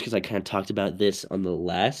dead horse because I kind of talked about this on the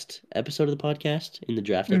last episode of the podcast in the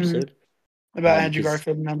draft Hmm. episode. About Andrew Because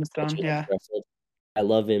Garfield and Emma Stone. Yeah, I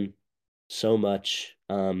love him so much.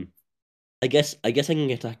 I guess I can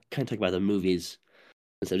kind of talk about the movies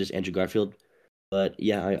instead of just Andrew Garfield. But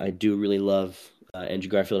yeah, I do really love Andrew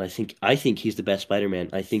Garfield. I think he's the best Spider-Man.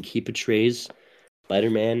 I think he portrays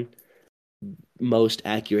Spider-Man most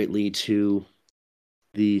accurately to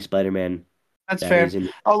the Spider-Man that's that fair. is in.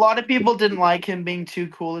 A lot of people didn't like him being too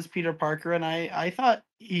cool as Peter Parker, and I thought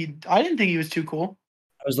I didn't think he was too cool.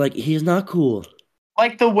 I was like, he's not cool.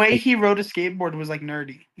 Like the way Like he rode a skateboard was like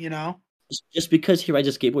nerdy, just because he rides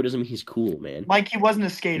a skateboard doesn't mean he's cool, man. like he wasn't a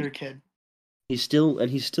skater kid. He's still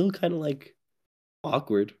kind of like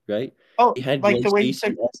awkward, right? Oh, He had like Gwen the way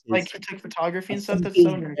Stacy he took photography and as stuff. That's his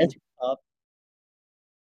so nerdy. desktop.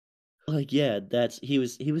 Like yeah, that's he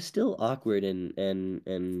was still awkward and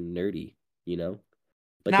nerdy, you know.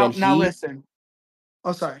 But then Now he listen.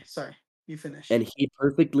 Oh, sorry. You finish. and he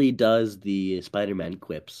perfectly does the Spider-Man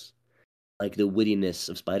quips. Like the wittiness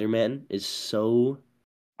of Spider-Man is so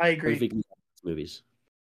I agree. perfectly done in these movies.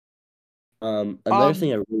 Another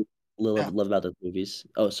thing Um, I really love yeah. love about those movies.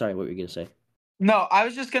 Oh, sorry, what were you gonna say? No, I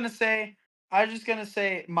was just gonna say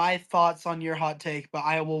my thoughts on your hot take, but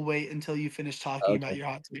I will wait until you finish talking about Okay. your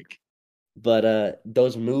hot take. But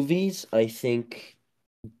those movies, I think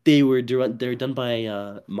they're done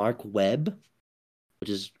by Mark Webb, which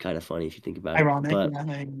is kind of funny if you think about it. Ironic, But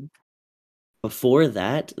yeah. before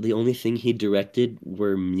that, the only thing he directed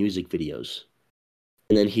were music videos.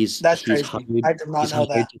 And then he's That's he's crazy. hired I did not he's know hired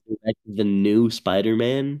that. to direct the new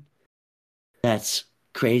Spider-Man. That's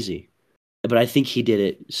crazy. But I think he did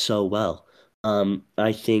it so well.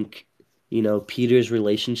 I think, Peter's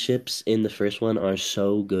relationships in the first one are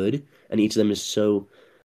so good, and each of them is so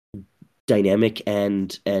dynamic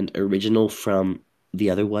and original from the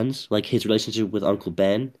other ones. Like his relationship with Uncle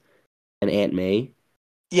Ben and Aunt May.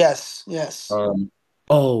 Yes, yes. Um,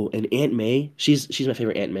 oh, and Aunt May, she's my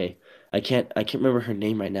favorite Aunt May. I can't remember her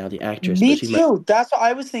name right now, the actress, but Me she's my too. That's what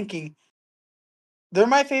I was thinking. They're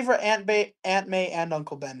my favorite Aunt May, and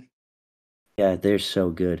Uncle Ben. yeah, they're so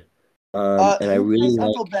good. And I Who really plays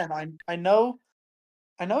Uncle like Ben? I know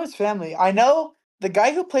his family. I know the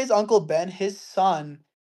guy who plays Uncle Ben. His son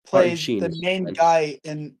Martin plays Sheen the is main guy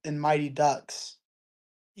in Mighty Ducks.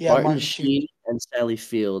 Yeah, Martin Martin Sheen. Sheen and Sally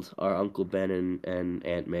Field are Uncle Ben and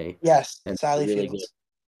Aunt May, Yes, and they're Sally really good. Fields.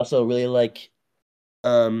 Also, really like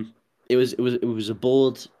it was a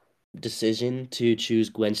bold decision to choose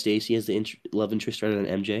Gwen Stacy as the love interest rather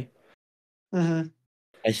than MJ. Hmm.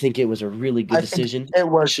 I think it was a really good I think decision, it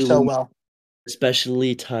worked so especially well.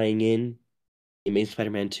 especially tying in Amazing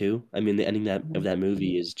Spider-Man 2. I mean, the ending of Mhm. that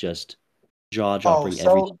movie is just Oh, jaw-dropping every time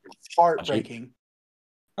so you watch it. heartbreaking.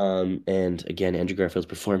 And again, Andrew Garfield's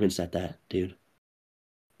performance at that, dude,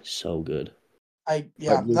 so good.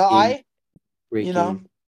 Yeah. No, Heartbreaking, you know, breaking.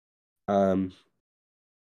 Um,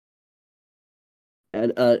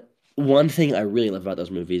 and one thing I really love about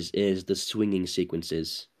those movies is the swinging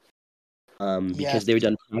sequences. Because yes. they were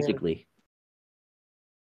done They were, practically.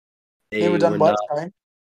 they were They done were what, not sorry?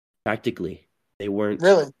 practically. They weren't.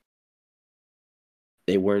 Really?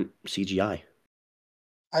 They weren't CGI.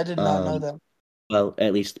 I did not know Um, that. well,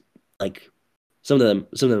 at least like some of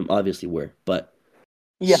them obviously were, but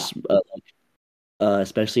Yeah.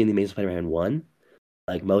 especially in the Amazing Spider-Man one,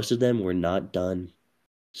 like most of them were not done.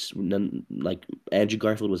 None, like Andrew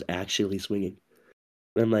Garfield was actually swinging.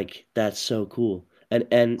 And I'm like, that's so cool. And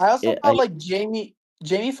I also it, thought like Jamie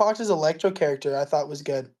Foxx's Electro character I thought was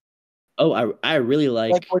good. I really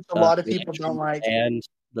Like like which a lot of people Electro don't like. and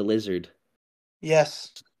the Lizard.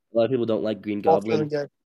 Yes. A lot of people don't like Green Both really Goblin. good.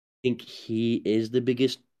 I think he is the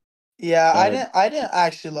biggest Yeah, uh I didn't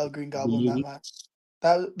actually love Green the Goblin that movie, much.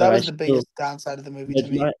 but That I was the still biggest downside of the movie but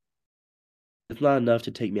to me. it's not enough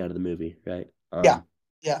to take me out of the movie, right? Yeah.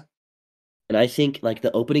 Yeah. And I think like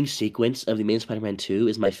the opening sequence of the main Spider-Man 2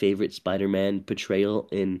 is my favorite Spider-Man portrayal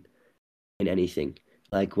in anything.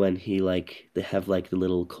 Like when he like they have like the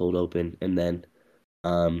little cold open and then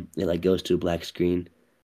it like goes to a black screen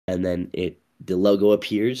and then the logo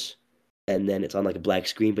appears and then it's on like a black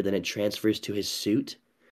screen but then it transfers to his suit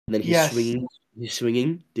and then Yes. he's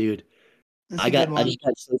swinging. Dude, That's a good I one. just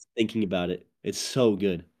got so thinking about it. It's so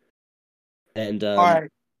good. And All right.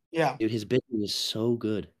 Yeah. dude, his bit is so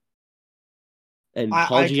good. And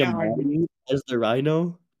Paul I can't argue. Giamatti as the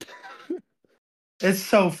Rhino. It's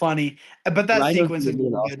so funny. But that Rhino's sequence gonna is win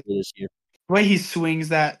an really Oscar good. this year. The way he swings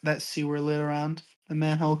that sewer lid around the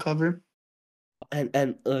manhole cover. And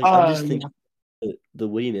like I'm just Yeah. thinking the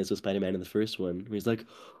wittiness of Spider-Man in the first one, where he's like,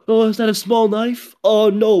 "Oh, is that a small knife? Oh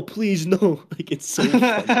no, please no!" Like it's so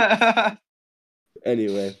funny.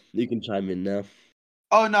 Anyway, you can chime in now.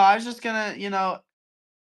 Oh no, I was just gonna,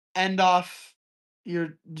 end off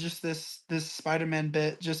your just this Spider-Man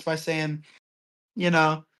bit just by saying, you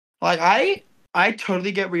know, like I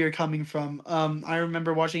totally get where you're coming from. I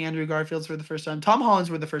remember watching Andrew Garfield's for the first time. Tom Holland's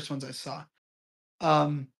were the first ones I saw.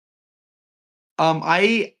 Um,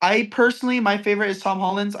 I personally my favorite is Tom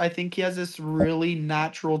Holland's. I think he has this really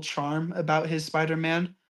natural charm about his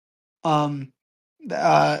Spider-Man. Um,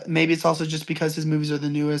 maybe it's also just because his movies are the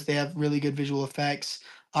newest. They have really good visual effects.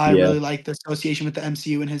 I Yeah, really like the association with the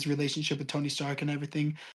MCU and his relationship with Tony Stark and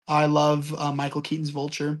everything. I love Michael Keaton's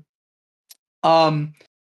Vulture. Um,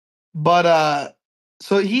 but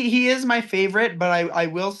so he is my favorite. But I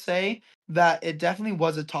will say that it definitely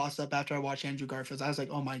was a toss up after I watched Andrew Garfield's. I was like,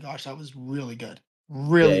 oh my gosh, that was really good, yeah,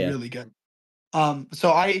 really yeah, really good.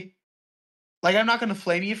 So I'm not gonna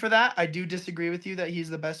flame you for that. I do disagree with you that he's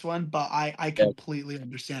the best one, but I yeah. completely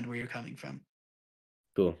understand where you're coming from.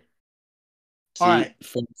 Cool. All right. See,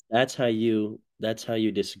 folks, that's how you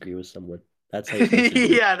disagree with someone. That's how you're supposed to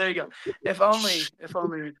do Yeah, there you go. If only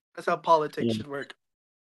that's how politics it. should work.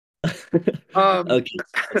 Yeah. Um, Okay,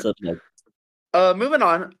 what's up next? moving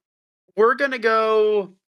on. We're gonna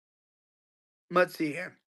go. Let's see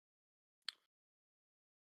here.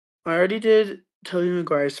 I already did Tobey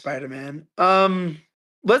Maguire's Spider-Man.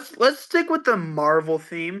 Let's stick with the Marvel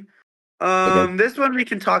theme. Okay, This one we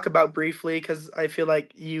can talk about briefly because I feel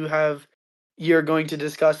like you're going to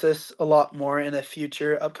discuss this a lot more in a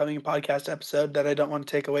future upcoming podcast episode that I don't want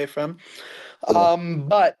to take away from. okay,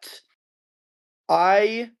 But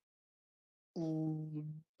I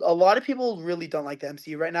a lot of people really don't like the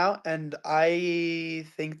MCU right now, and I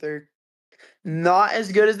think they're not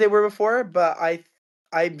as good as they were before, but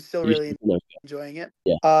I'm still you really should know. enjoying it.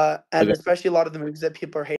 Yeah. And Okay, especially a lot of the movies that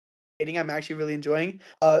people are hating, I'm actually really enjoying.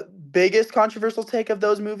 Biggest controversial take of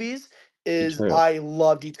those movies is Eternals. I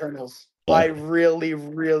loved Eternals. I Yeah, really,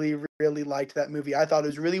 really, really liked that movie. I thought it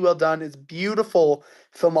was really well done. It's beautiful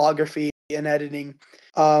filmography and editing.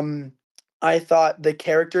 Um, I thought the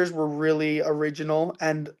characters were really original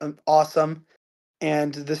and awesome,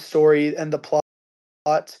 and the story and the plot.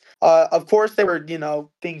 Of course, there were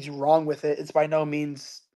things wrong with it. It's by no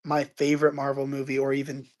means my favorite Marvel movie or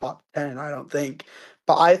even top 10. I don't think,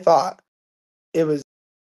 but I thought it was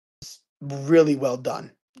really well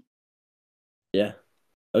done. yeah.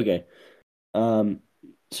 Okay. Um.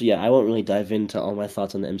 So yeah, I won't really dive into all my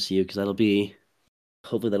thoughts on the MCU because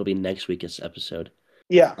hopefully that'll be next week's episode.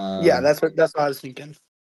 Yeah, yeah, Um. that's what I was thinking.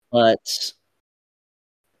 But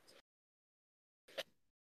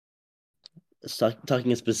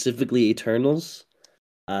talking specifically Eternals,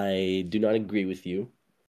 I do not agree with you.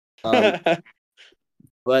 Um.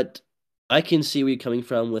 But I can see where you're coming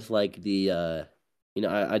from with like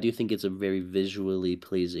I do think it's a very visually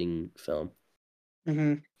pleasing film.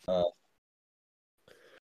 Hmm. Uh,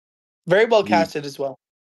 Very well the casted as well.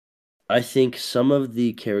 I think some of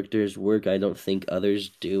the characters work. I don't think others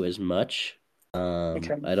do as much.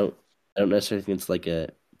 Okay. I don't necessarily think it's like a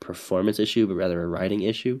performance issue, but rather a writing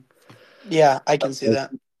issue. Yeah, I can see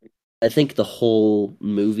that. I think the whole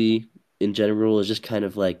movie in general is just kind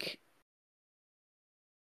of like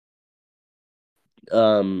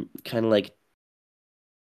kind of like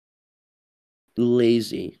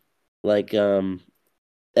lazy. Like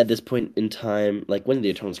at this point in time, like when did the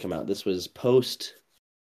Eternals come out? This was post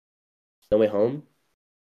No Way Home,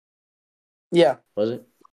 Yeah, was it?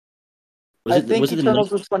 I think Was it the next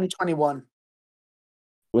Eternals was 2021.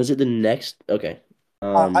 was it the next okay.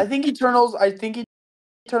 I think Eternals. I think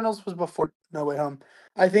Eternals was before No Way Home.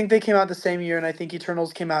 I think they came out the same year, and I think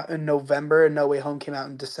Eternals came out in November, and No Way Home came out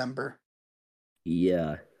in December.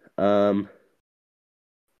 Yeah. Or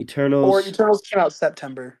Eternals, Eternals came out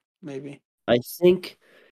September, maybe. I think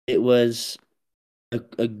it was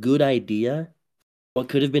a good idea. What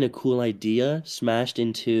could have been a cool idea smashed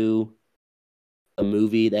into a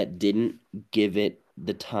movie that didn't give it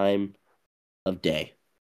the time of day.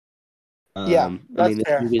 Yeah, I mean, that's this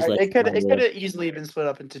fair. movie is like It could have easily been split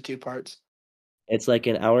up into two parts. it's like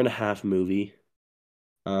an hour and a half movie.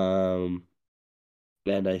 Um,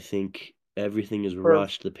 and I think everything is For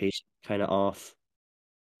rushed, the pace kind of off.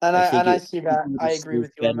 and I think I it see that. would I have agree served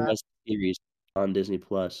with you on better that. as a series on Disney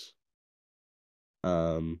Plus.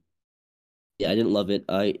 Um, yeah, I didn't love it.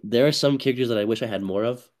 I There are some characters that I wish I had more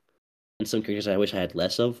of, and some characters I wish I had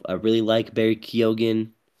less of. I really like Barry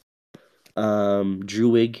Keoghan.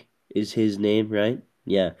 Druig is his name, right?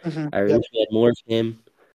 Yeah. I Yep. wish we had more of him.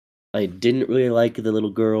 I didn't really like the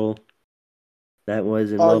little girl that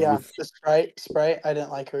was in Oh love yeah, with. the Sprite. I didn't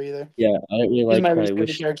like her either. Yeah, I didn't really She's like my her. I least favorite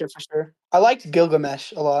wish. character for sure. I liked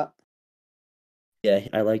Gilgamesh a lot, Yeah,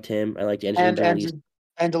 I liked him. I liked Angelina and Jolie's.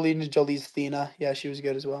 Angelina Jolie's Thena. Yeah, she was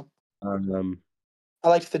good as well. Um, I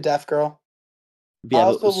liked the deaf girl. I yeah,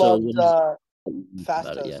 also but so loved what is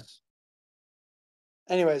about it? Yeah, Fastos.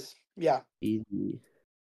 Anyways, yeah, easy.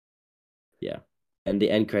 Yeah, and the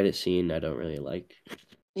end credit scene I don't really like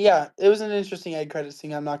yeah, it was an interesting egg credit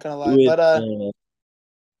scene. I'm not gonna lie, with but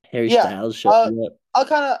Harry yeah, Styles uh, showing up. I'll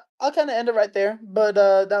kind of end it right there. But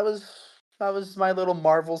that was my little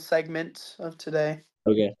Marvel segment of today.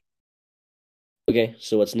 Okay, okay.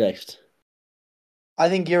 So what's next? I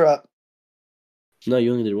think you're up. No,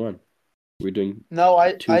 you only did one. We're doing No,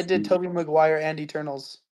 two. I did Tobey Maguire and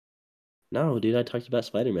Eternals. No, dude, I talked about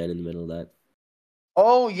Spider-Man in the middle of that.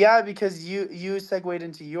 Oh yeah, because you segued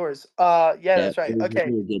into yours. Yeah, Yeah, that's right. it was a Okay,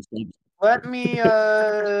 really good segue. let me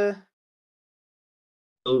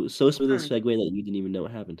So smooth a hmm, segue that you didn't even know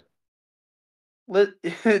what happened. let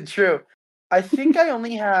true. I think I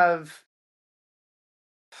only have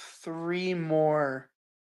three more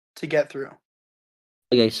to get through.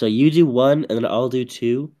 Okay, so you do one, and then I'll do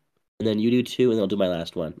two, and then you do two, and then I'll do my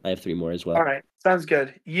last one. I have three more as All well. right, sounds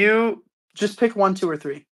good. You just pick one, two, or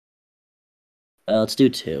three. Let's do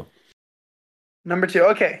two. Number two.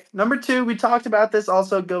 Okay, number two. We talked about this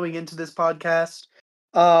also going into this podcast.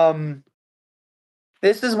 Um,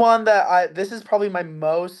 this is one that I. This is probably my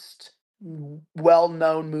most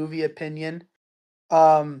well-known movie opinion.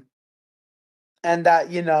 Um, and that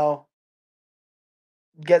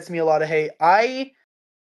gets me a lot of hate. I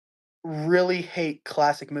really hate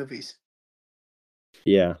classic movies.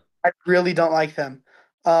 Yeah. I really don't like them.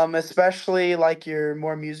 Especially like your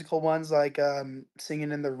more musical ones, like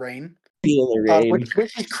Singing in the Rain. Feel the rain.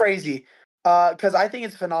 Which is crazy. Because I think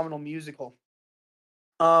it's a phenomenal musical.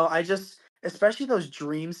 I just, especially those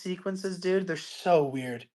dream sequences, dude. They're so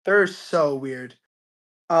weird. They're so weird.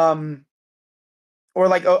 Um, or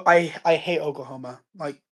like, oh, I hate Oklahoma.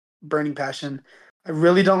 Like, burning passion. I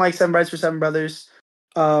really don't like Seven Brides for Seven Brothers.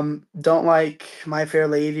 Don't like My Fair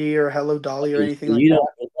Lady or Hello Dolly or Okay, so anything like you don't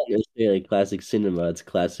that. it's not necessarily classic cinema, it's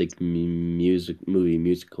classic music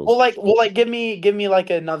musicals. Well, like, give me like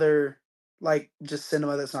another, like, just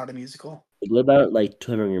cinema that's not a musical. Like, what about like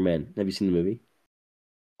 12 Younger Men? Have you seen the movie?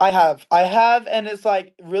 I have, and it's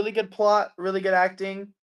like really good plot, really good acting.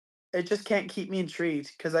 It just can't keep me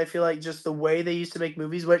intrigued because I feel like just the way they used to make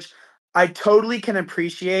movies, which I totally can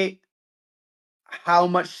appreciate how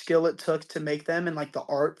much skill it took to make them and like the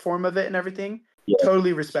art form of it and everything. Yeah.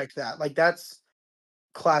 Totally respect that. Like that's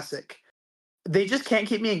classic. They just can't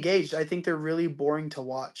keep me engaged. I think they're really boring to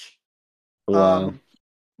watch. Wow. Um,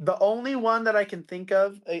 the only one that I can think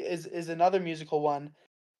of is another musical one,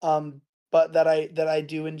 um, but that I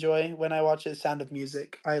do enjoy when I watch it. Sound of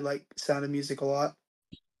Music. I like Sound of Music a lot.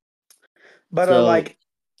 But So like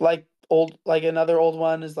old like another old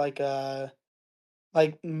one is like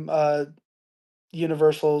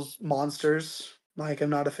Universal's Monsters. Like I'm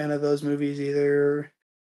not a fan of those movies either.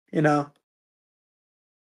 You know.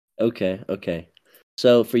 Okay, okay.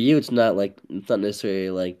 So for you, it's not necessarily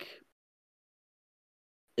like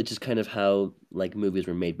it's just kind of how like movies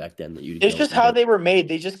were made back then that It's just you how don't. they were made.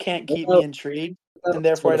 They just can't keep me Well, intrigued, and it's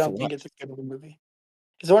therefore I Wonderful don't think Life. it's a good of a movie.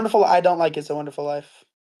 It's a Wonderful. I don't like It's a Wonderful Life.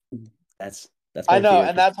 That's I my know, favorite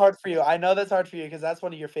and Christmas. that's hard for you. I know that's hard for you because that's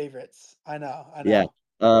one of your favorites. I know. I Yeah. know.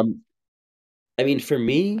 Um, I mean, for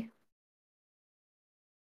me,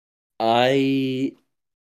 I,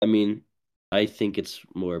 I mean, I think it's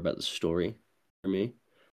more about the story for me.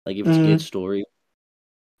 Like if it's a good Mhm. story,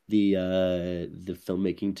 the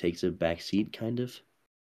filmmaking takes a back seat kind of.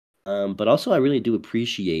 But also I really do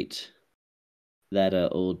appreciate that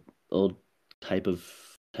old type of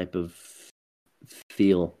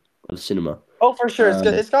feel of cinema. Oh, for sure. Um,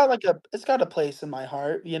 It's got a place in my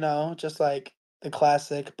heart. Just like the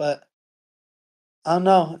classic. But I don't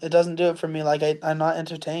know. It doesn't do it for me. Like I'm not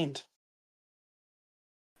entertained.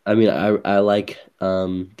 I mean, I like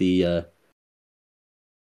the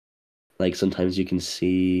like sometimes you can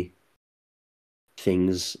see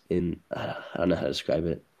things in I don't know how to describe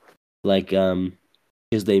it. Like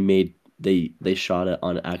because they shot it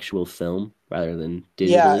on actual film rather than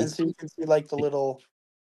Yeah, and digitally. so you can see like the little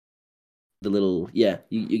The little yeah,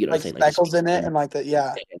 you get what I'm like saying, like the speckles speed. in it and like the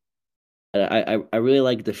yeah. And I really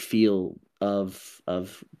like the feel of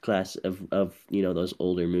those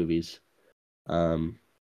older movies. Um,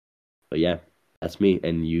 but yeah, that's me,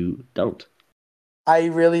 and you don't. I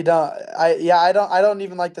really don't. I don't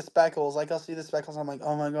even like the speckles. Like I'll see the speckles, I'm like,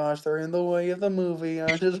 oh my gosh, they're in the way of the movie.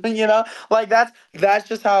 I'm just like that's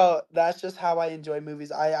just how I enjoy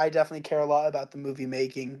movies. I definitely care a lot about the movie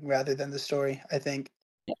making rather than the story. I think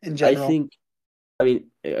in I general. think I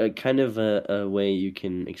mean kind of a way you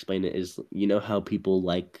can explain it is how people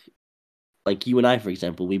like you and I, for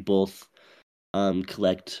example, we both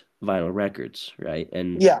collect vinyl records, right?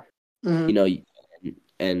 And Yeah. you Hmm. know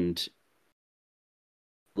and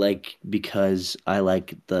like because I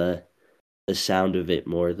like the sound of it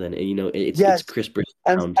more than it's Yes. crisper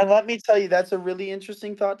And sound. and let me tell you, that's a really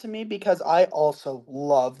interesting thought to me because I also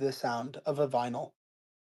love the sound of a vinyl.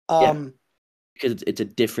 Yeah, Um, because it's a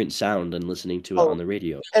different sound than listening to it on oh, the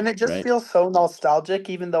radio, and it just right? feels so nostalgic,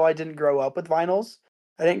 even though I didn't grow up with vinyls.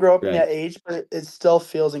 I didn't grow up in Right. that age, but it still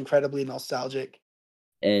feels incredibly nostalgic.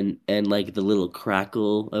 And like the little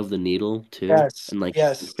crackle of the needle too, Yes, and like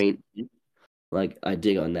yes. faint, like I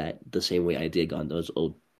dig on that the same way I dig on those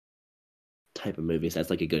old type of movies. That's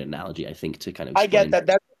like a good analogy, I think, to kind of I get explain. that.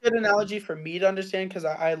 That's a good analogy for me to understand because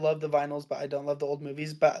I love the vinyls, but I don't love the old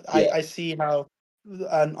movies. But Yeah. I see how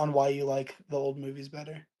on why you like the old movies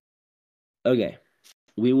better. Okay,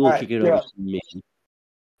 we All will right, kick it over yeah. to me.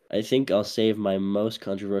 I think I'll save my most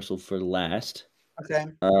controversial for last. Okay.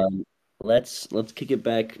 Um, let's kick it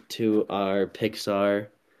back to our Pixar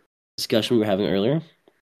discussion we were having earlier.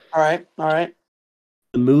 All right. All right.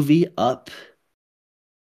 The movie Up.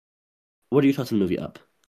 What are your thoughts on the movie Up?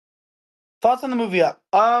 Thoughts on the movie Up?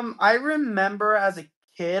 I remember as a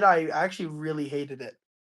kid, I actually really hated it.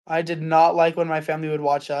 I did not like when my family would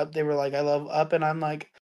watch Up. They were like, "I love Up," and I'm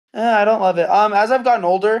like, I don't love it. As I've gotten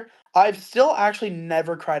older, I've still actually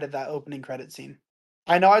never cried at that opening credit scene.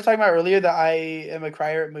 I know I was talking about earlier that I am a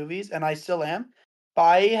crier at movies, and I still am, but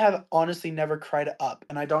I have honestly never cried at Up,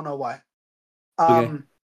 and I don't know why. Okay. Um,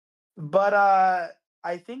 but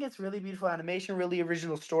I think it's really beautiful animation, really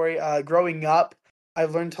original story. Growing up,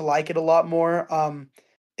 I've learned to like it a lot more.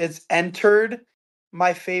 It's entered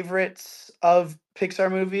my favorites of Pixar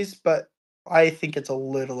movies, but I think it's a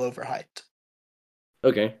little overhyped.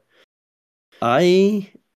 Okay.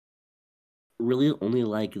 I really only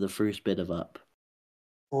like the first bit of Up.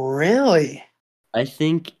 Really? I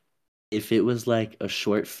think if it was like a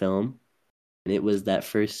short film and it was that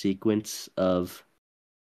first sequence of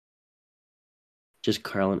just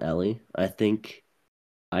Carl and Ellie, I think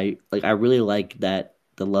I really like that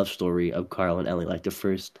the love story of Carl and Ellie, like the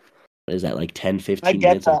first what is that, like 10, I 15 get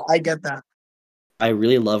minutes of that. I get that. I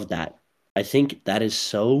really love that. I think that is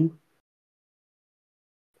so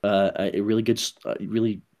a really good,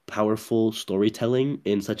 really powerful storytelling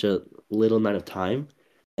in such a little amount of time,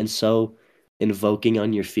 and so invoking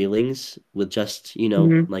on your feelings with just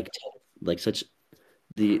Hmm. like such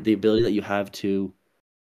the ability that you have to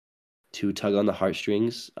tug on the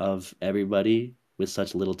heartstrings of everybody with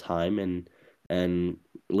such little time and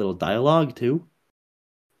little dialogue too.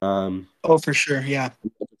 Um, Oh, for sure. Yeah.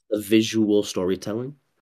 the visual storytelling.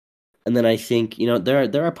 And then I think,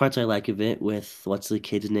 there are parts I like of it with what's the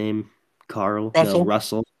kid's name? Carl? No, Russell.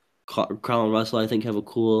 Russell. Carl and Russell, I think, have a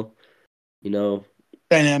cool, you know,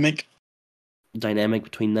 Dynamic. dynamic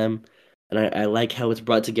between them, and I like how it's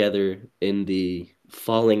brought together in the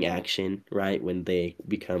falling action, right, when they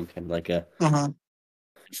become kind of like a Uh-huh.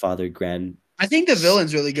 father grand I think the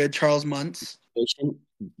villain's really good, Charles Muntz. situation.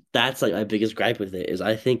 That's like my biggest gripe with it is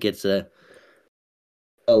I think it's a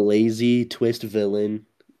lazy twist villain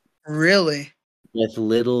Really? with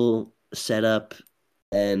little setup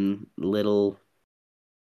and little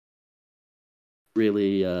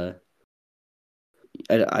really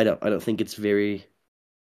I don't think it's very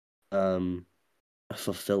um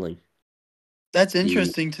fulfilling. That's The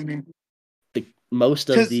interesting to me. the most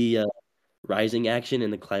of Because the rising action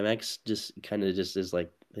and the climax just kind of just is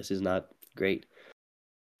like this is not great.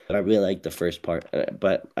 But I really like the first part.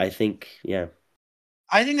 But I think yeah.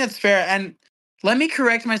 I think that's fair. And let me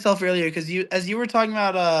correct myself earlier, because as you were talking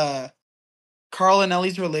about Carl and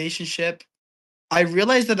Ellie's relationship, I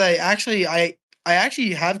realized that I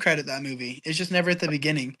actually have credit that movie. It's just never at the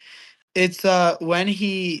beginning. It's when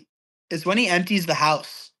he empties the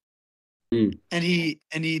house, Mm, and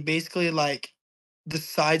he basically like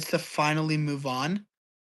decides to finally move on.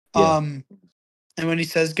 yeah. Um and when he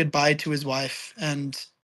says goodbye to his wife and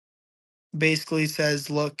basically says,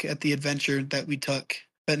 "Look at the adventure that we took,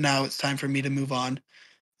 but now it's time for me to move on."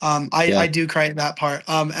 Yeah. I do cry at that part.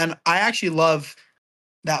 And I actually love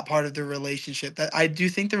that part of the relationship. That I do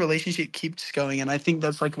think the relationship keeps going, and I think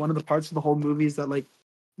that's like one of the parts of the whole movie is that like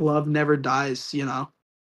love never dies, you know.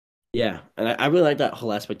 Yeah. And I really like that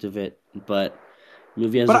whole aspect of it, but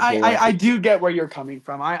movie as But a whole I I think do get where you're coming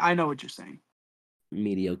from. I know what you're saying.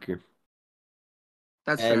 mediocre.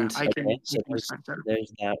 That's fair. And okay, I so can respect that.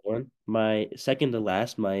 there's that one. My second to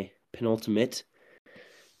last, my penultimate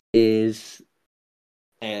is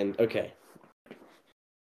and okay.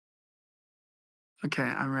 Okay,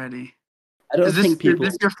 I'm ready. I don't think Is people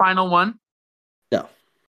this your final one? no.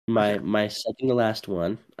 My Okay. my second to last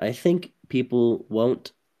one. I think people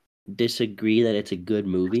won't disagree that it's a good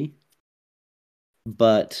movie,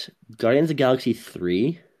 but Guardians of the Galaxy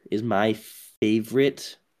 3 is my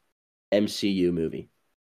favorite MCU movie.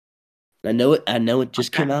 I know it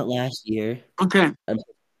just Okay. came out last year. Okay. And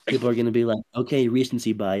people are gonna be like, okay,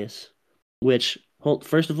 recency bias. Which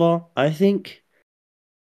first of all, I think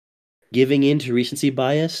giving in to recency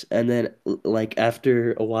bias and then like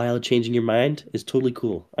after a while changing your mind is totally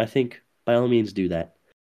cool. I think by all means do that.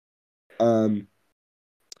 Um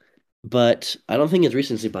but I don't think it's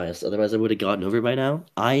recency bias, otherwise I would have gotten over it by now.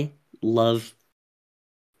 I love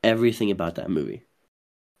everything about that movie.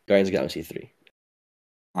 Guardians of the Galaxy 3.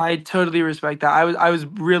 I totally respect that. I was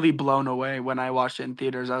really blown away when I watched it in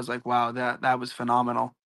theaters. I was like, wow, that was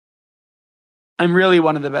phenomenal. And really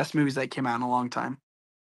one of the best movies that came out in a long time.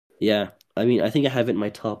 Yeah. I mean, I think I have it in my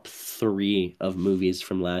top 3 of movies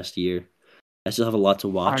from last year. I still have a lot to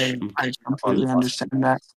watch. I completely understand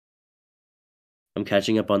that. I'm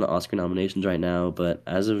catching up on the Oscar nominations right now, but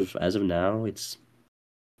as of now, it's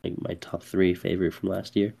like my top 3 favorite from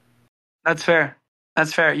last year. That's fair.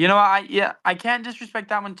 That's fair. You know, I can't disrespect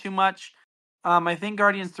that one too much. I think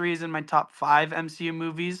Guardians 3 is in my top 5 MCU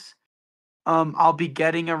movies. I'll be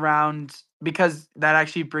getting around because that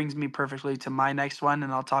actually brings me perfectly to my next one,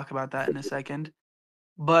 and I'll talk about that in a second.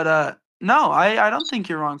 But no, I don't think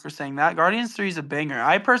you're wrong for saying that. Guardians 3 is a banger.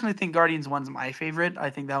 I personally think Guardians 1's my favorite. I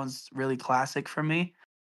think that one's really classic for me.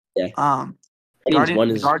 Yeah, Um Guardians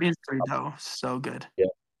 1 is Guardians 3 though, so good. yeah,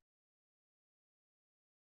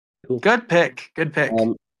 cool. Good pick. Good pick.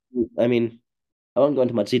 Um, I mean, I won't go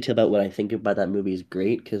into much detail about what I think about that movie is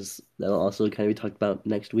great because that'll also kind of be talked about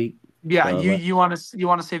next week. Yeah, So, you want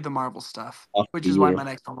to save the Marvel stuff, off which to is why my you.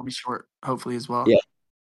 next one will be short, hopefully as well. Yeah,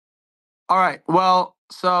 All right. Well,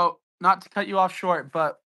 so not to cut you off short,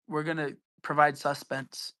 but we're gonna provide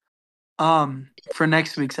suspense for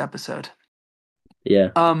next week's episode. yeah,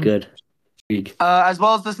 Um good. Week. as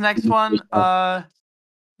well as this next one,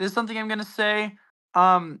 this is something I'm gonna say.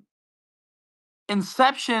 Um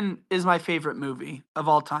Inception is my favorite movie of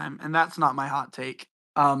all time, and that's not my hot take.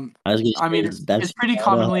 I was I mean, gonna say it's that's pretty not a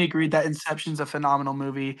commonly agreed that Inception's a phenomenal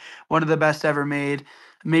movie, one of the best ever made,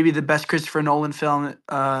 maybe the best Christopher Nolan film.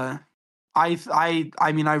 I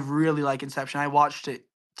mean, I really like Inception. I watched it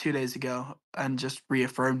 2 days ago and just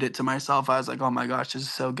reaffirmed it to myself. I was like, oh my gosh, this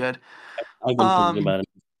is so good. I've been thinking Um, about it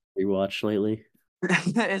rewatch lately.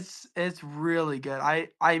 it's really good.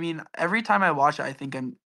 I mean, every time I watch it, I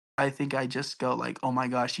think I just go like, "Oh my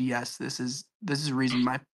gosh, yes, this is a reason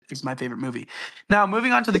it's my favorite movie." Now,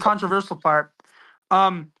 moving on to the controversial part.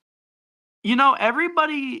 Um,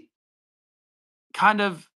 everybody kind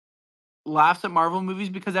of laughs at Marvel movies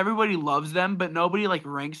because everybody loves them, but nobody like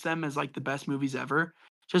ranks them as like the best movies ever.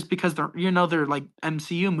 just because they're like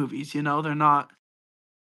MCU movies. They're They're not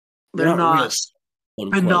real, not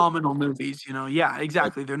unquote. phenomenal movies. Yeah, Like,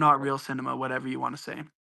 exactly. They're not real cinema, whatever you want to say.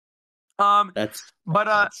 Um, that's but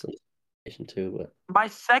that's an explanation too. But my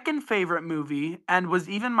second favorite movie, and was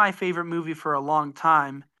even my favorite movie for a long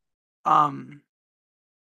time, um,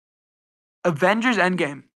 Avengers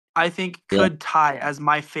Endgame, I think yeah, could tie as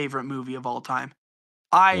my favorite movie of all time.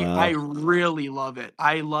 I wow. really love it.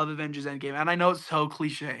 I love Avengers Endgame, and I know it's so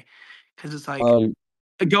cliche because it's like Um,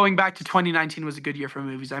 going back to 2019 was a good year for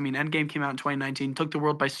movies. I mean, Endgame came out in 2019, took the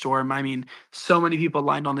world by storm. I mean, so many people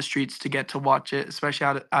lined on the streets to get to watch it,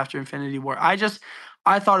 especially after Infinity War. I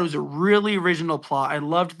thought it was a really original plot. I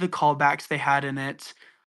loved the callbacks they had in it.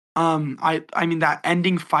 I mean that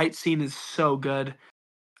ending fight scene is so good.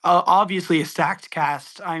 Obviously a stacked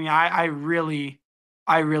cast. I mean, I really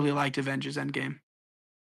liked Avengers Endgame.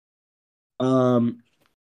 um,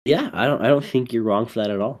 yeah, I don't think you're wrong for that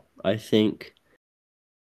at all. I think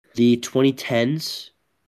the 2010s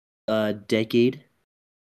decade,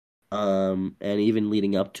 and even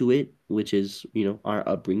leading up to it, which is, our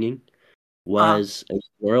upbringing, Uh, was a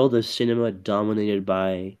world of cinema dominated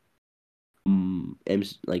by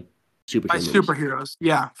like by superhero movies. superheroes,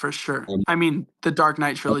 yeah, for sure. Um, I mean, the Dark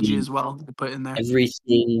Knight I trilogy mean, as well. They put in there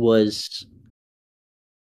everything was,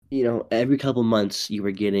 every couple months you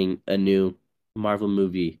were getting a new Marvel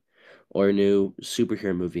movie or a new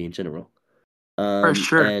superhero movie in general. for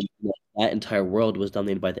sure. And that entire world was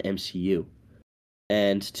dominated by the MCU.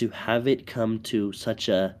 And to have it come to such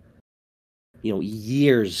a,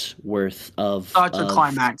 years worth of Such a of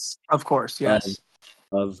climax, of course. of, Yes.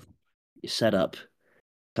 of setup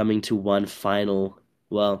coming to one final,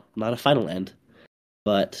 well, not a final end,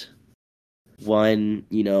 but one,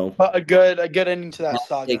 But a good ending to that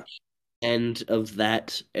classic saga. end of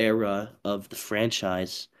that era of the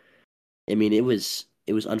franchise. I mean, it was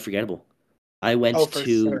unforgettable. I Oh, went for to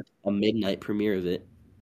sure. a midnight premiere of it,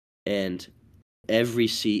 and every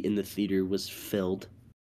seat in the theater was filled.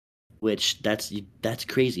 Which that's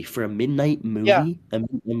crazy for a midnight Yeah. movie, a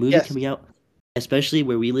movie Yes. coming out, especially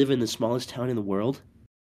where we live in the smallest town in the world.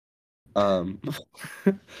 Um,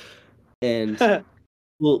 and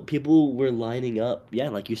well, people were lining up, yeah,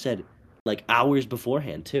 like you said, like hours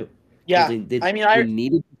beforehand too, because Yeah. they I mean, they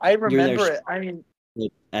needed I to hear their remember it. I mean,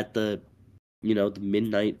 at the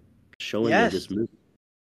midnight showing of yes. this movie.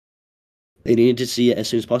 They needed to see it as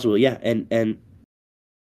soon as possible. Yeah, and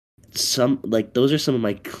some like those are some of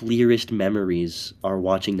my clearest memories are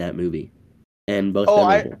watching that movie, and both Oh,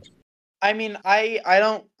 memorable. I mean, I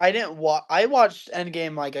didn't I watched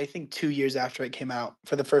Endgame like I think 2 years after it came out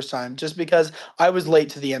for the first time, just because I was late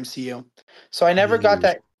to the MCU, so I never got Mm,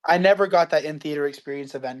 that. I never got that in theater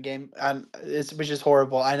experience of Endgame, and which is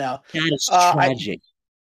horrible. I know. that is I tragic.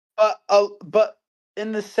 but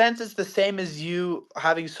in the sense, it's the same as you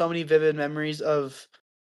having so many vivid memories of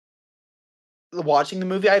watching the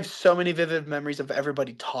movie. I have so many vivid memories of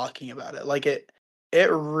everybody talking about it. Like it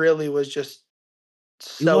really was just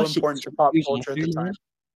You so watched it important to pop 2 years culture at after, the time. man.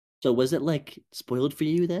 So was it like spoiled for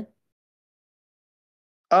you then?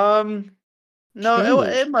 Um, no, Kind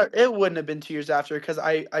of. it wouldn't have been 2 years after because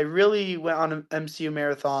I really went on an MCU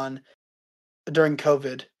marathon during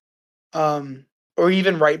COVID, or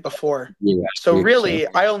even right before. Yeah, So after. So really,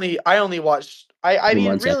 I only watched. I couple mean,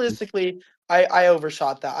 months after. realistically, I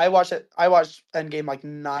overshot that. I watched it. I watched Endgame like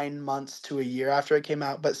 9 months to a year after it came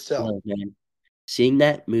out, but still, Oh man, seeing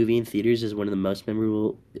that movie in theaters is one of the most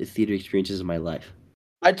memorable theater experiences of my life.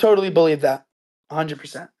 I totally believe that,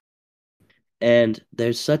 100%. And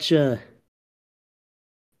there's such a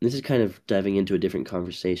this is kind of diving into a different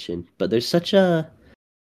conversation, but there's such a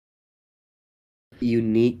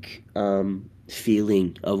unique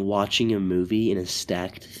feeling of watching a movie in a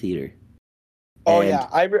stacked theater. Oh And yeah,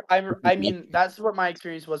 I mean that's what my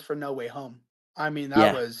experience was for No Way Home. I mean that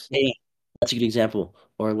yeah, was yeah, that's a good example.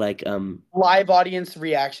 Or like live audience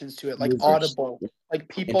reactions to it, like Universe audible, like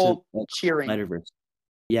into people cheering. Spider-Verse.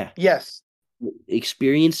 Yeah. Yes,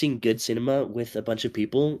 Experiencing good cinema with a bunch of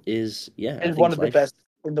people is, yeah, I is think one it's of the life. best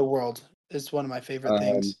in the world. It's one of my favorite Um,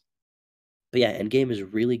 things. but yeah, Endgame is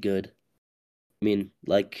really good. I mean,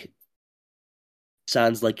 like,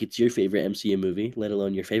 sounds like it's your favorite MCU movie, let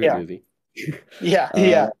alone your favorite Yeah, movie. yeah, uh,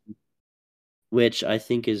 yeah, which I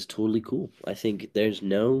think is totally cool. I think there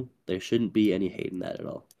shouldn't be any hate in that at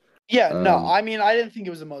all. yeah. No, Um, I mean I didn't think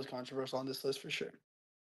it was the most controversial on this list for sure.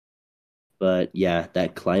 but yeah,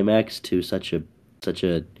 that climax to such a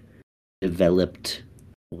developed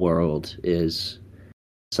world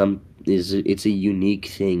it's a unique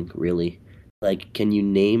thing, really. Like, can you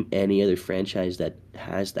name any other franchise that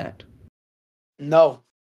has that? No,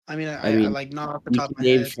 I mean, I I mean, like not off the you top can of my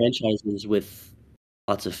name head. franchises with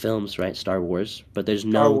lots of films, right? Star Wars, but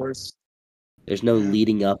Star Wars. there's no Yeah.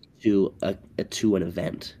 leading up to to an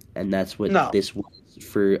event, and that's what No. this was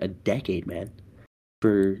for a decade, man,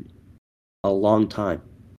 for a long time.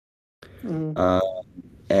 Mhm. Uh,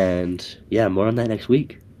 and yeah, more on that next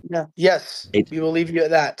week. Yeah. Yes, Stay we will leave you at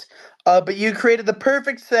that. But you created the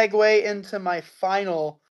perfect segue into my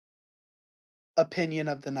final opinion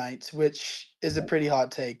of the night, which is a pretty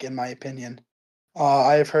hot take in my opinion. Uh,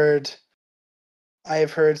 I've heard I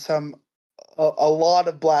have heard a lot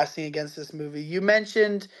of blasting against this movie. You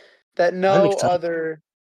mentioned that I'm excited.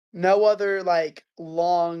 no other like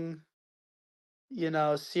long,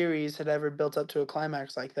 series had ever built up to a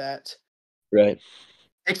climax like that. Right.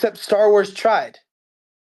 Except Star Wars tried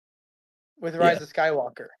with Yeah. Rise of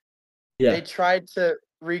Skywalker. They Yeah. tried to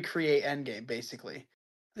recreate Endgame basically.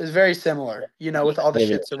 It was very similar, with all the Not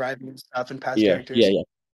even. ships arriving and stuff and past Yeah. Yeah. characters. Yeah.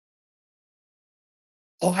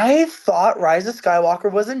 I thought Rise of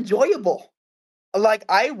Skywalker was enjoyable. Like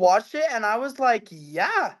I watched it and I was like,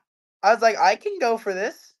 yeah. I was like, I can go for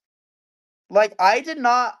this. Like I did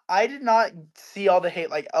not see all the hate.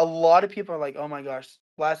 Like a lot of people are like, "Oh my gosh,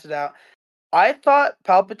 blast it out." I thought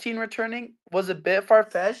Palpatine returning was a bit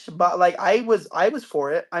far-fetched, but like I was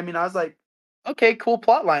for it. I mean, I was like, "Okay, cool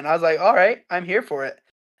plot line." I was like, "All right, I'm here for it."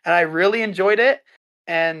 And I really enjoyed it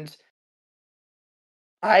and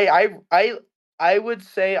I I I I would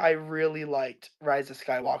say I really liked Rise of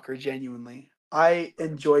Skywalker genuinely. I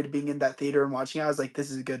enjoyed being in that theater and watching it. I was like, "This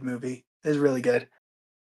is a good movie. This is really good."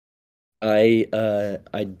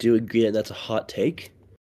 I do agree that that's a hot take,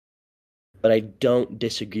 but I don't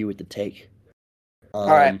disagree with the take. All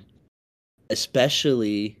right. Um,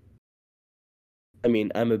 especially, I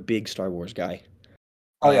mean, I'm a big Star Wars guy.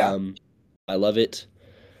 Oh yeah. Um, I love it.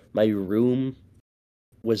 My room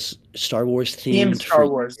was Star Wars Team themed for Star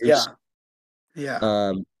Wars. years. Yeah.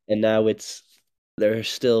 Yeah. And now there are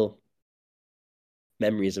still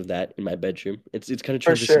memories of that in my bedroom. It's kind of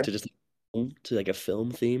For transitioned sure. to just to like a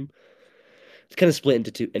film theme. It's kind of split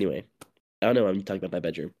into two. Anyway, I don't know. I'm talking about my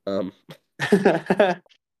bedroom. That's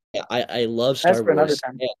Yeah, I love Star for another Wars.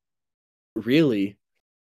 time. And really,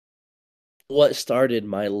 what started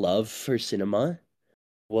my love for cinema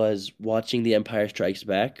was watching The Empire Strikes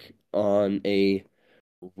Back on a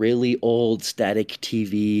really old static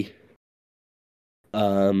TV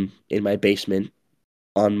in my basement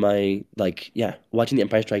on my like yeah, watching The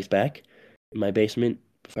Empire Strikes Back in my basement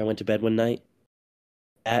before I went to bed one night.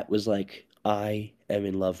 That was like I am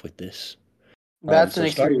in love with this. That's an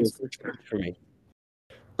So Star experience Wars for sure. for me.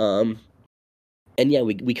 Um and yeah,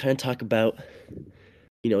 we kind of talk about,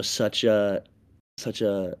 such a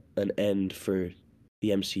an end for the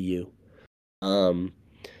MCU. Um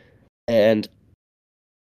and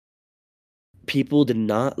people did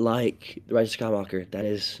not like The Rise of Skywalker. That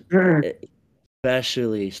is Mm.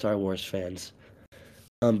 especially Star Wars fans.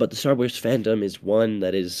 But the Star Wars fandom is one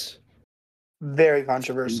that is Very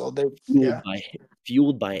controversial. They fueled Yeah. by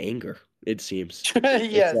fueled by anger. It seems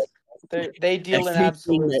it's Yes. like They deal in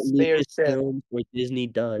everything that absolutes. They are Sith. Lucasfilm or Disney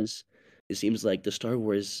does. It seems like the Star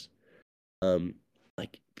Wars, um,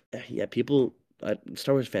 like yeah, people.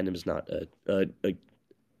 Star Wars fandom is not a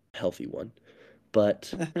healthy one,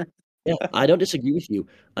 but yeah, I don't disagree with you.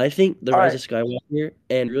 I think The All Rise right. of Skywalker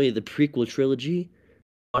and really the prequel trilogy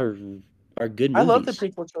are are good I love the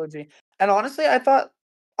movies. prequel trilogy. And honestly,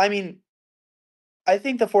 I mean, I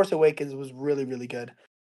think The Force Awakens was really, really good.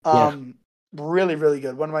 Yeah, Um, really, really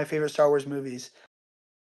good. One of my favorite Star Wars movies.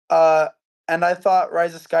 Uh, and I thought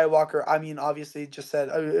Rise of Skywalker, I mean, obviously just said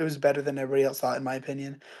it was better than everybody else thought, in my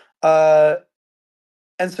opinion. Uh,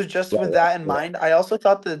 and so just with right. that in Yeah. mind, I also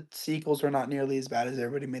thought the sequels were not nearly as bad as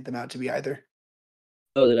everybody made them out to be either.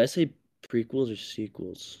 Oh, did I say prequels or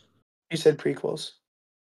sequels? You said prequels.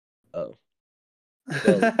 Oh,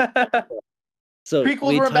 well, so Prequels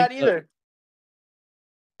we weren't talked bad about either.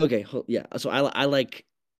 okay, yeah. So I like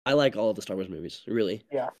all of the Star Wars movies, really.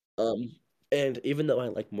 Yeah. Um, and even though I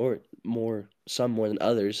like some more than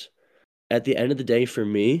others, at the end of the day, for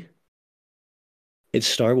me, it's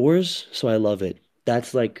Star Wars, so I love it.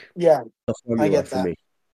 That's like Yeah, the I formula get for that. me.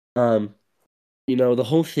 Um, the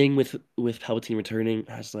whole thing with Palpatine returning,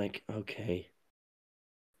 I was like, okay,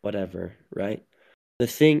 whatever, right? The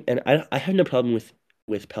thing, and I have no problem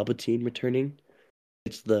with Palpatine returning.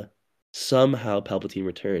 It's the somehow Palpatine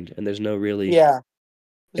returned, and there's no really Yeah,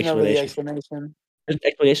 there's no really explanation. explanation. There's an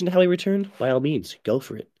explanation to how he returned. By all means, go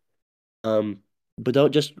for it. Um, but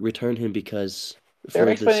don't just return him because Their for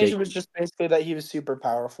the sake, explanation was just basically that he was super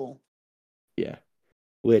powerful. yeah,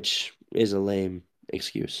 which is a lame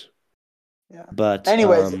excuse. Yeah. But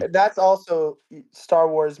Anyways, that's also Star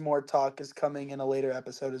Wars. More talk is coming in a later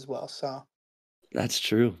episode as well. So, that's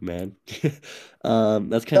true, man.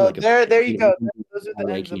 That's kind of so like a there you you know, go. we can do Those are a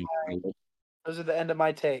the ends of ranking. my those are the end of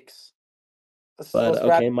my takes. But Let's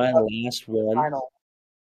wrap okay, it my up. last one, Final.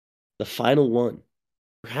 the final one,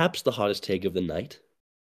 perhaps the hottest take of the night.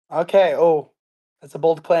 Okay. Oh, that's a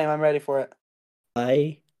bold claim. I'm ready for it.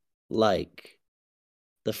 I like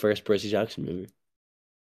the first Percy Jackson movie.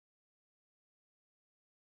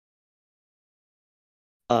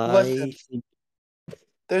 Listen, I think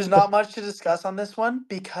there's not much to discuss on this one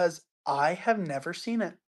because I have never seen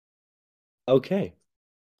it. okay.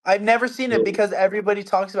 I've never seen it So, because everybody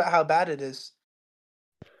talks about how bad it is.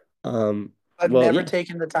 I've well, never yeah.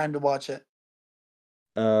 taken the time to watch it.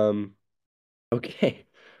 Um, okay.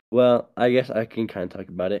 Well, I guess I can kind of talk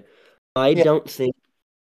about it. I Yeah. don't think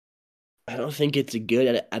I don't think it's a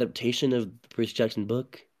good adaptation of the Percy Jackson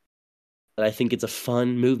book, but I think it's a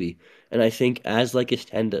fun movie. And I think as like a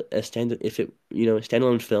stand if it a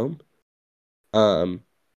standalone film, um,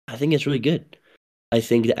 I think it's really good. I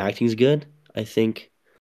think the acting's good. I think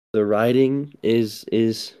the writing is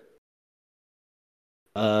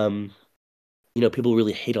um people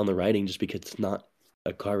really hate on the writing just because it's not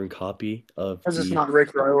a carbon copy Because it's not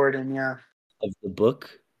Rick Riordan, yeah. of the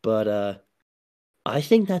book, but I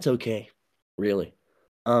think that's okay, really.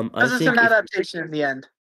 I Because it's an think if adaptation in the end.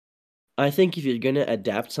 I think if you're gonna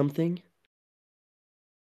adapt something,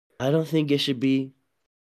 I don't think it should be,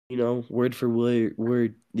 word for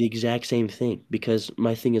word the exact same thing because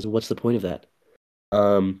my thing is, what's the point of that?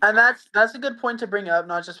 Um, And that's a good point to bring up,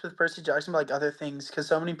 not just with Percy Jackson, but like other things, because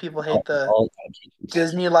so many people hate the all adaptations,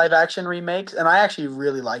 Disney live action remakes, and I actually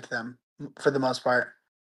really like them for the most part.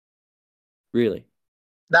 really.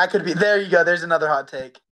 That could be there you go, there's another hot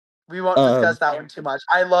take. We won't discuss Um, that one too much.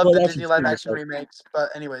 I love well, the that's Disney the live thing. action remakes, but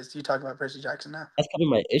anyways, you talk about Percy Jackson now. That's probably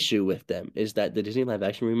my issue with them is that the Disney live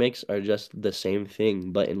action remakes are just the same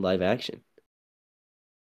thing but in live action.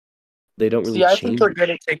 They don't really See, I think change they're it. good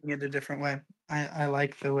at taking it a different way. I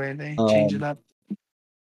like the way they change it Um, up.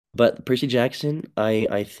 but Percy Jackson,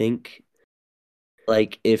 I think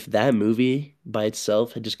like if that movie by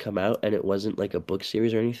itself had just come out and it wasn't like a book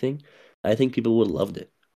series or anything, I think people would have loved it.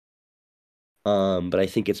 But I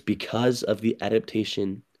think it's because of the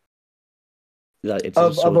adaptation that it's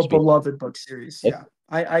Of so a it's be beloved book series, yeah.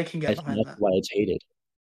 I can I get think behind that's that. why it's hated.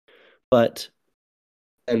 But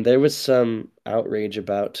and there was some outrage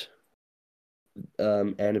about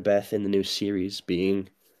Annabeth in the new series being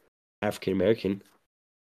African American,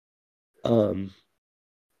 um,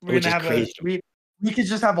 We're which gonna is have a crazy. we could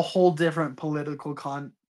just have a whole different political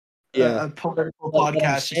Yeah, a political but what I'm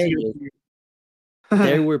podcast just saying here is for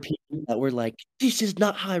there you. were people that were like, "This is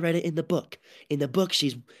not how I read it in the book. In the book,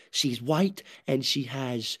 she's white and she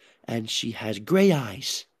has gray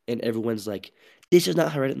eyes." And everyone's like, "This is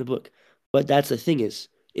not how I read it in the book." But that's the thing is,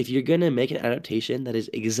 if you're gonna make an adaptation that is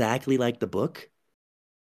exactly like the book,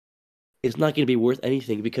 it's not gonna be worth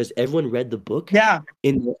anything because everyone read the book Yeah,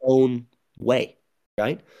 in their own way,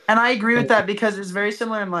 right? and I agree with And that because it's very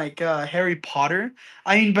similar in like Harry Potter.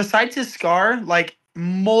 I mean, besides his scar, like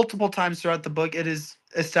multiple times throughout the book, it is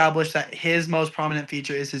established that his most prominent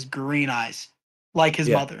feature is his green eyes, like his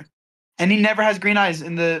yeah, mother. And he never has green eyes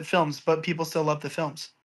in the films, but people still love the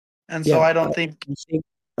films. And so yeah. I I don't think think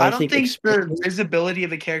I I don't think think the explaining, visibility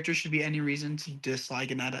of a character should be any reason to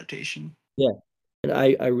dislike an adaptation. yeah, and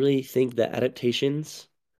I really think that adaptations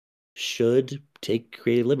should take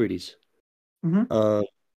creative liberties. Hmm. Um,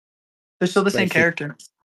 They're still the I same think, character.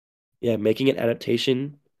 yeah, making an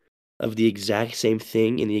adaptation of the exact same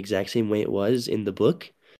thing in the exact same way it was in the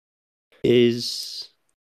book is,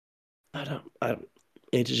 I don't,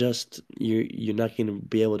 it's just you're not going to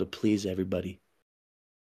be able to please everybody.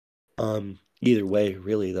 Either way,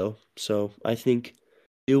 really though. So I think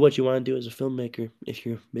do what you want to do as a filmmaker if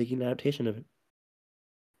you're making an adaptation of it.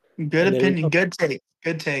 Good And there we opinion. go. Good take.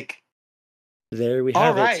 Good take. There we All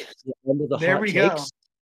have right. it. The end of the There hot we go. takes.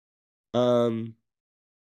 Um,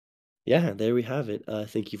 yeah, there we have it.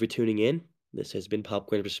 Thank you for tuning in. This has been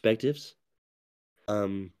Popcorn Perspectives.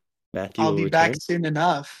 Um, Matthew I'll will be back return. soon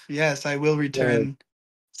enough. Yes, I will Uh, return.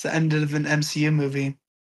 It's the end of an MCU movie.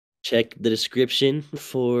 check the description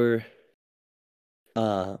for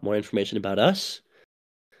more information about us.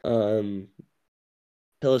 Um,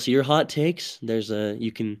 tell us your hot takes. There's a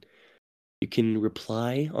you can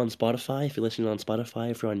reply on Spotify if you're listening on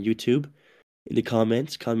Spotify. If you're on YouTube, in the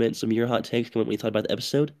comments, comment some of your hot takes. Comment what you thought about the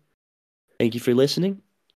episode. Thank you for listening,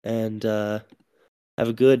 and have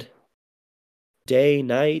a good day,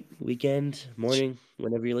 night, weekend, morning,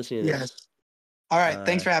 whenever you're listening to Yes. this. All right.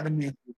 Thanks Uh, for having me.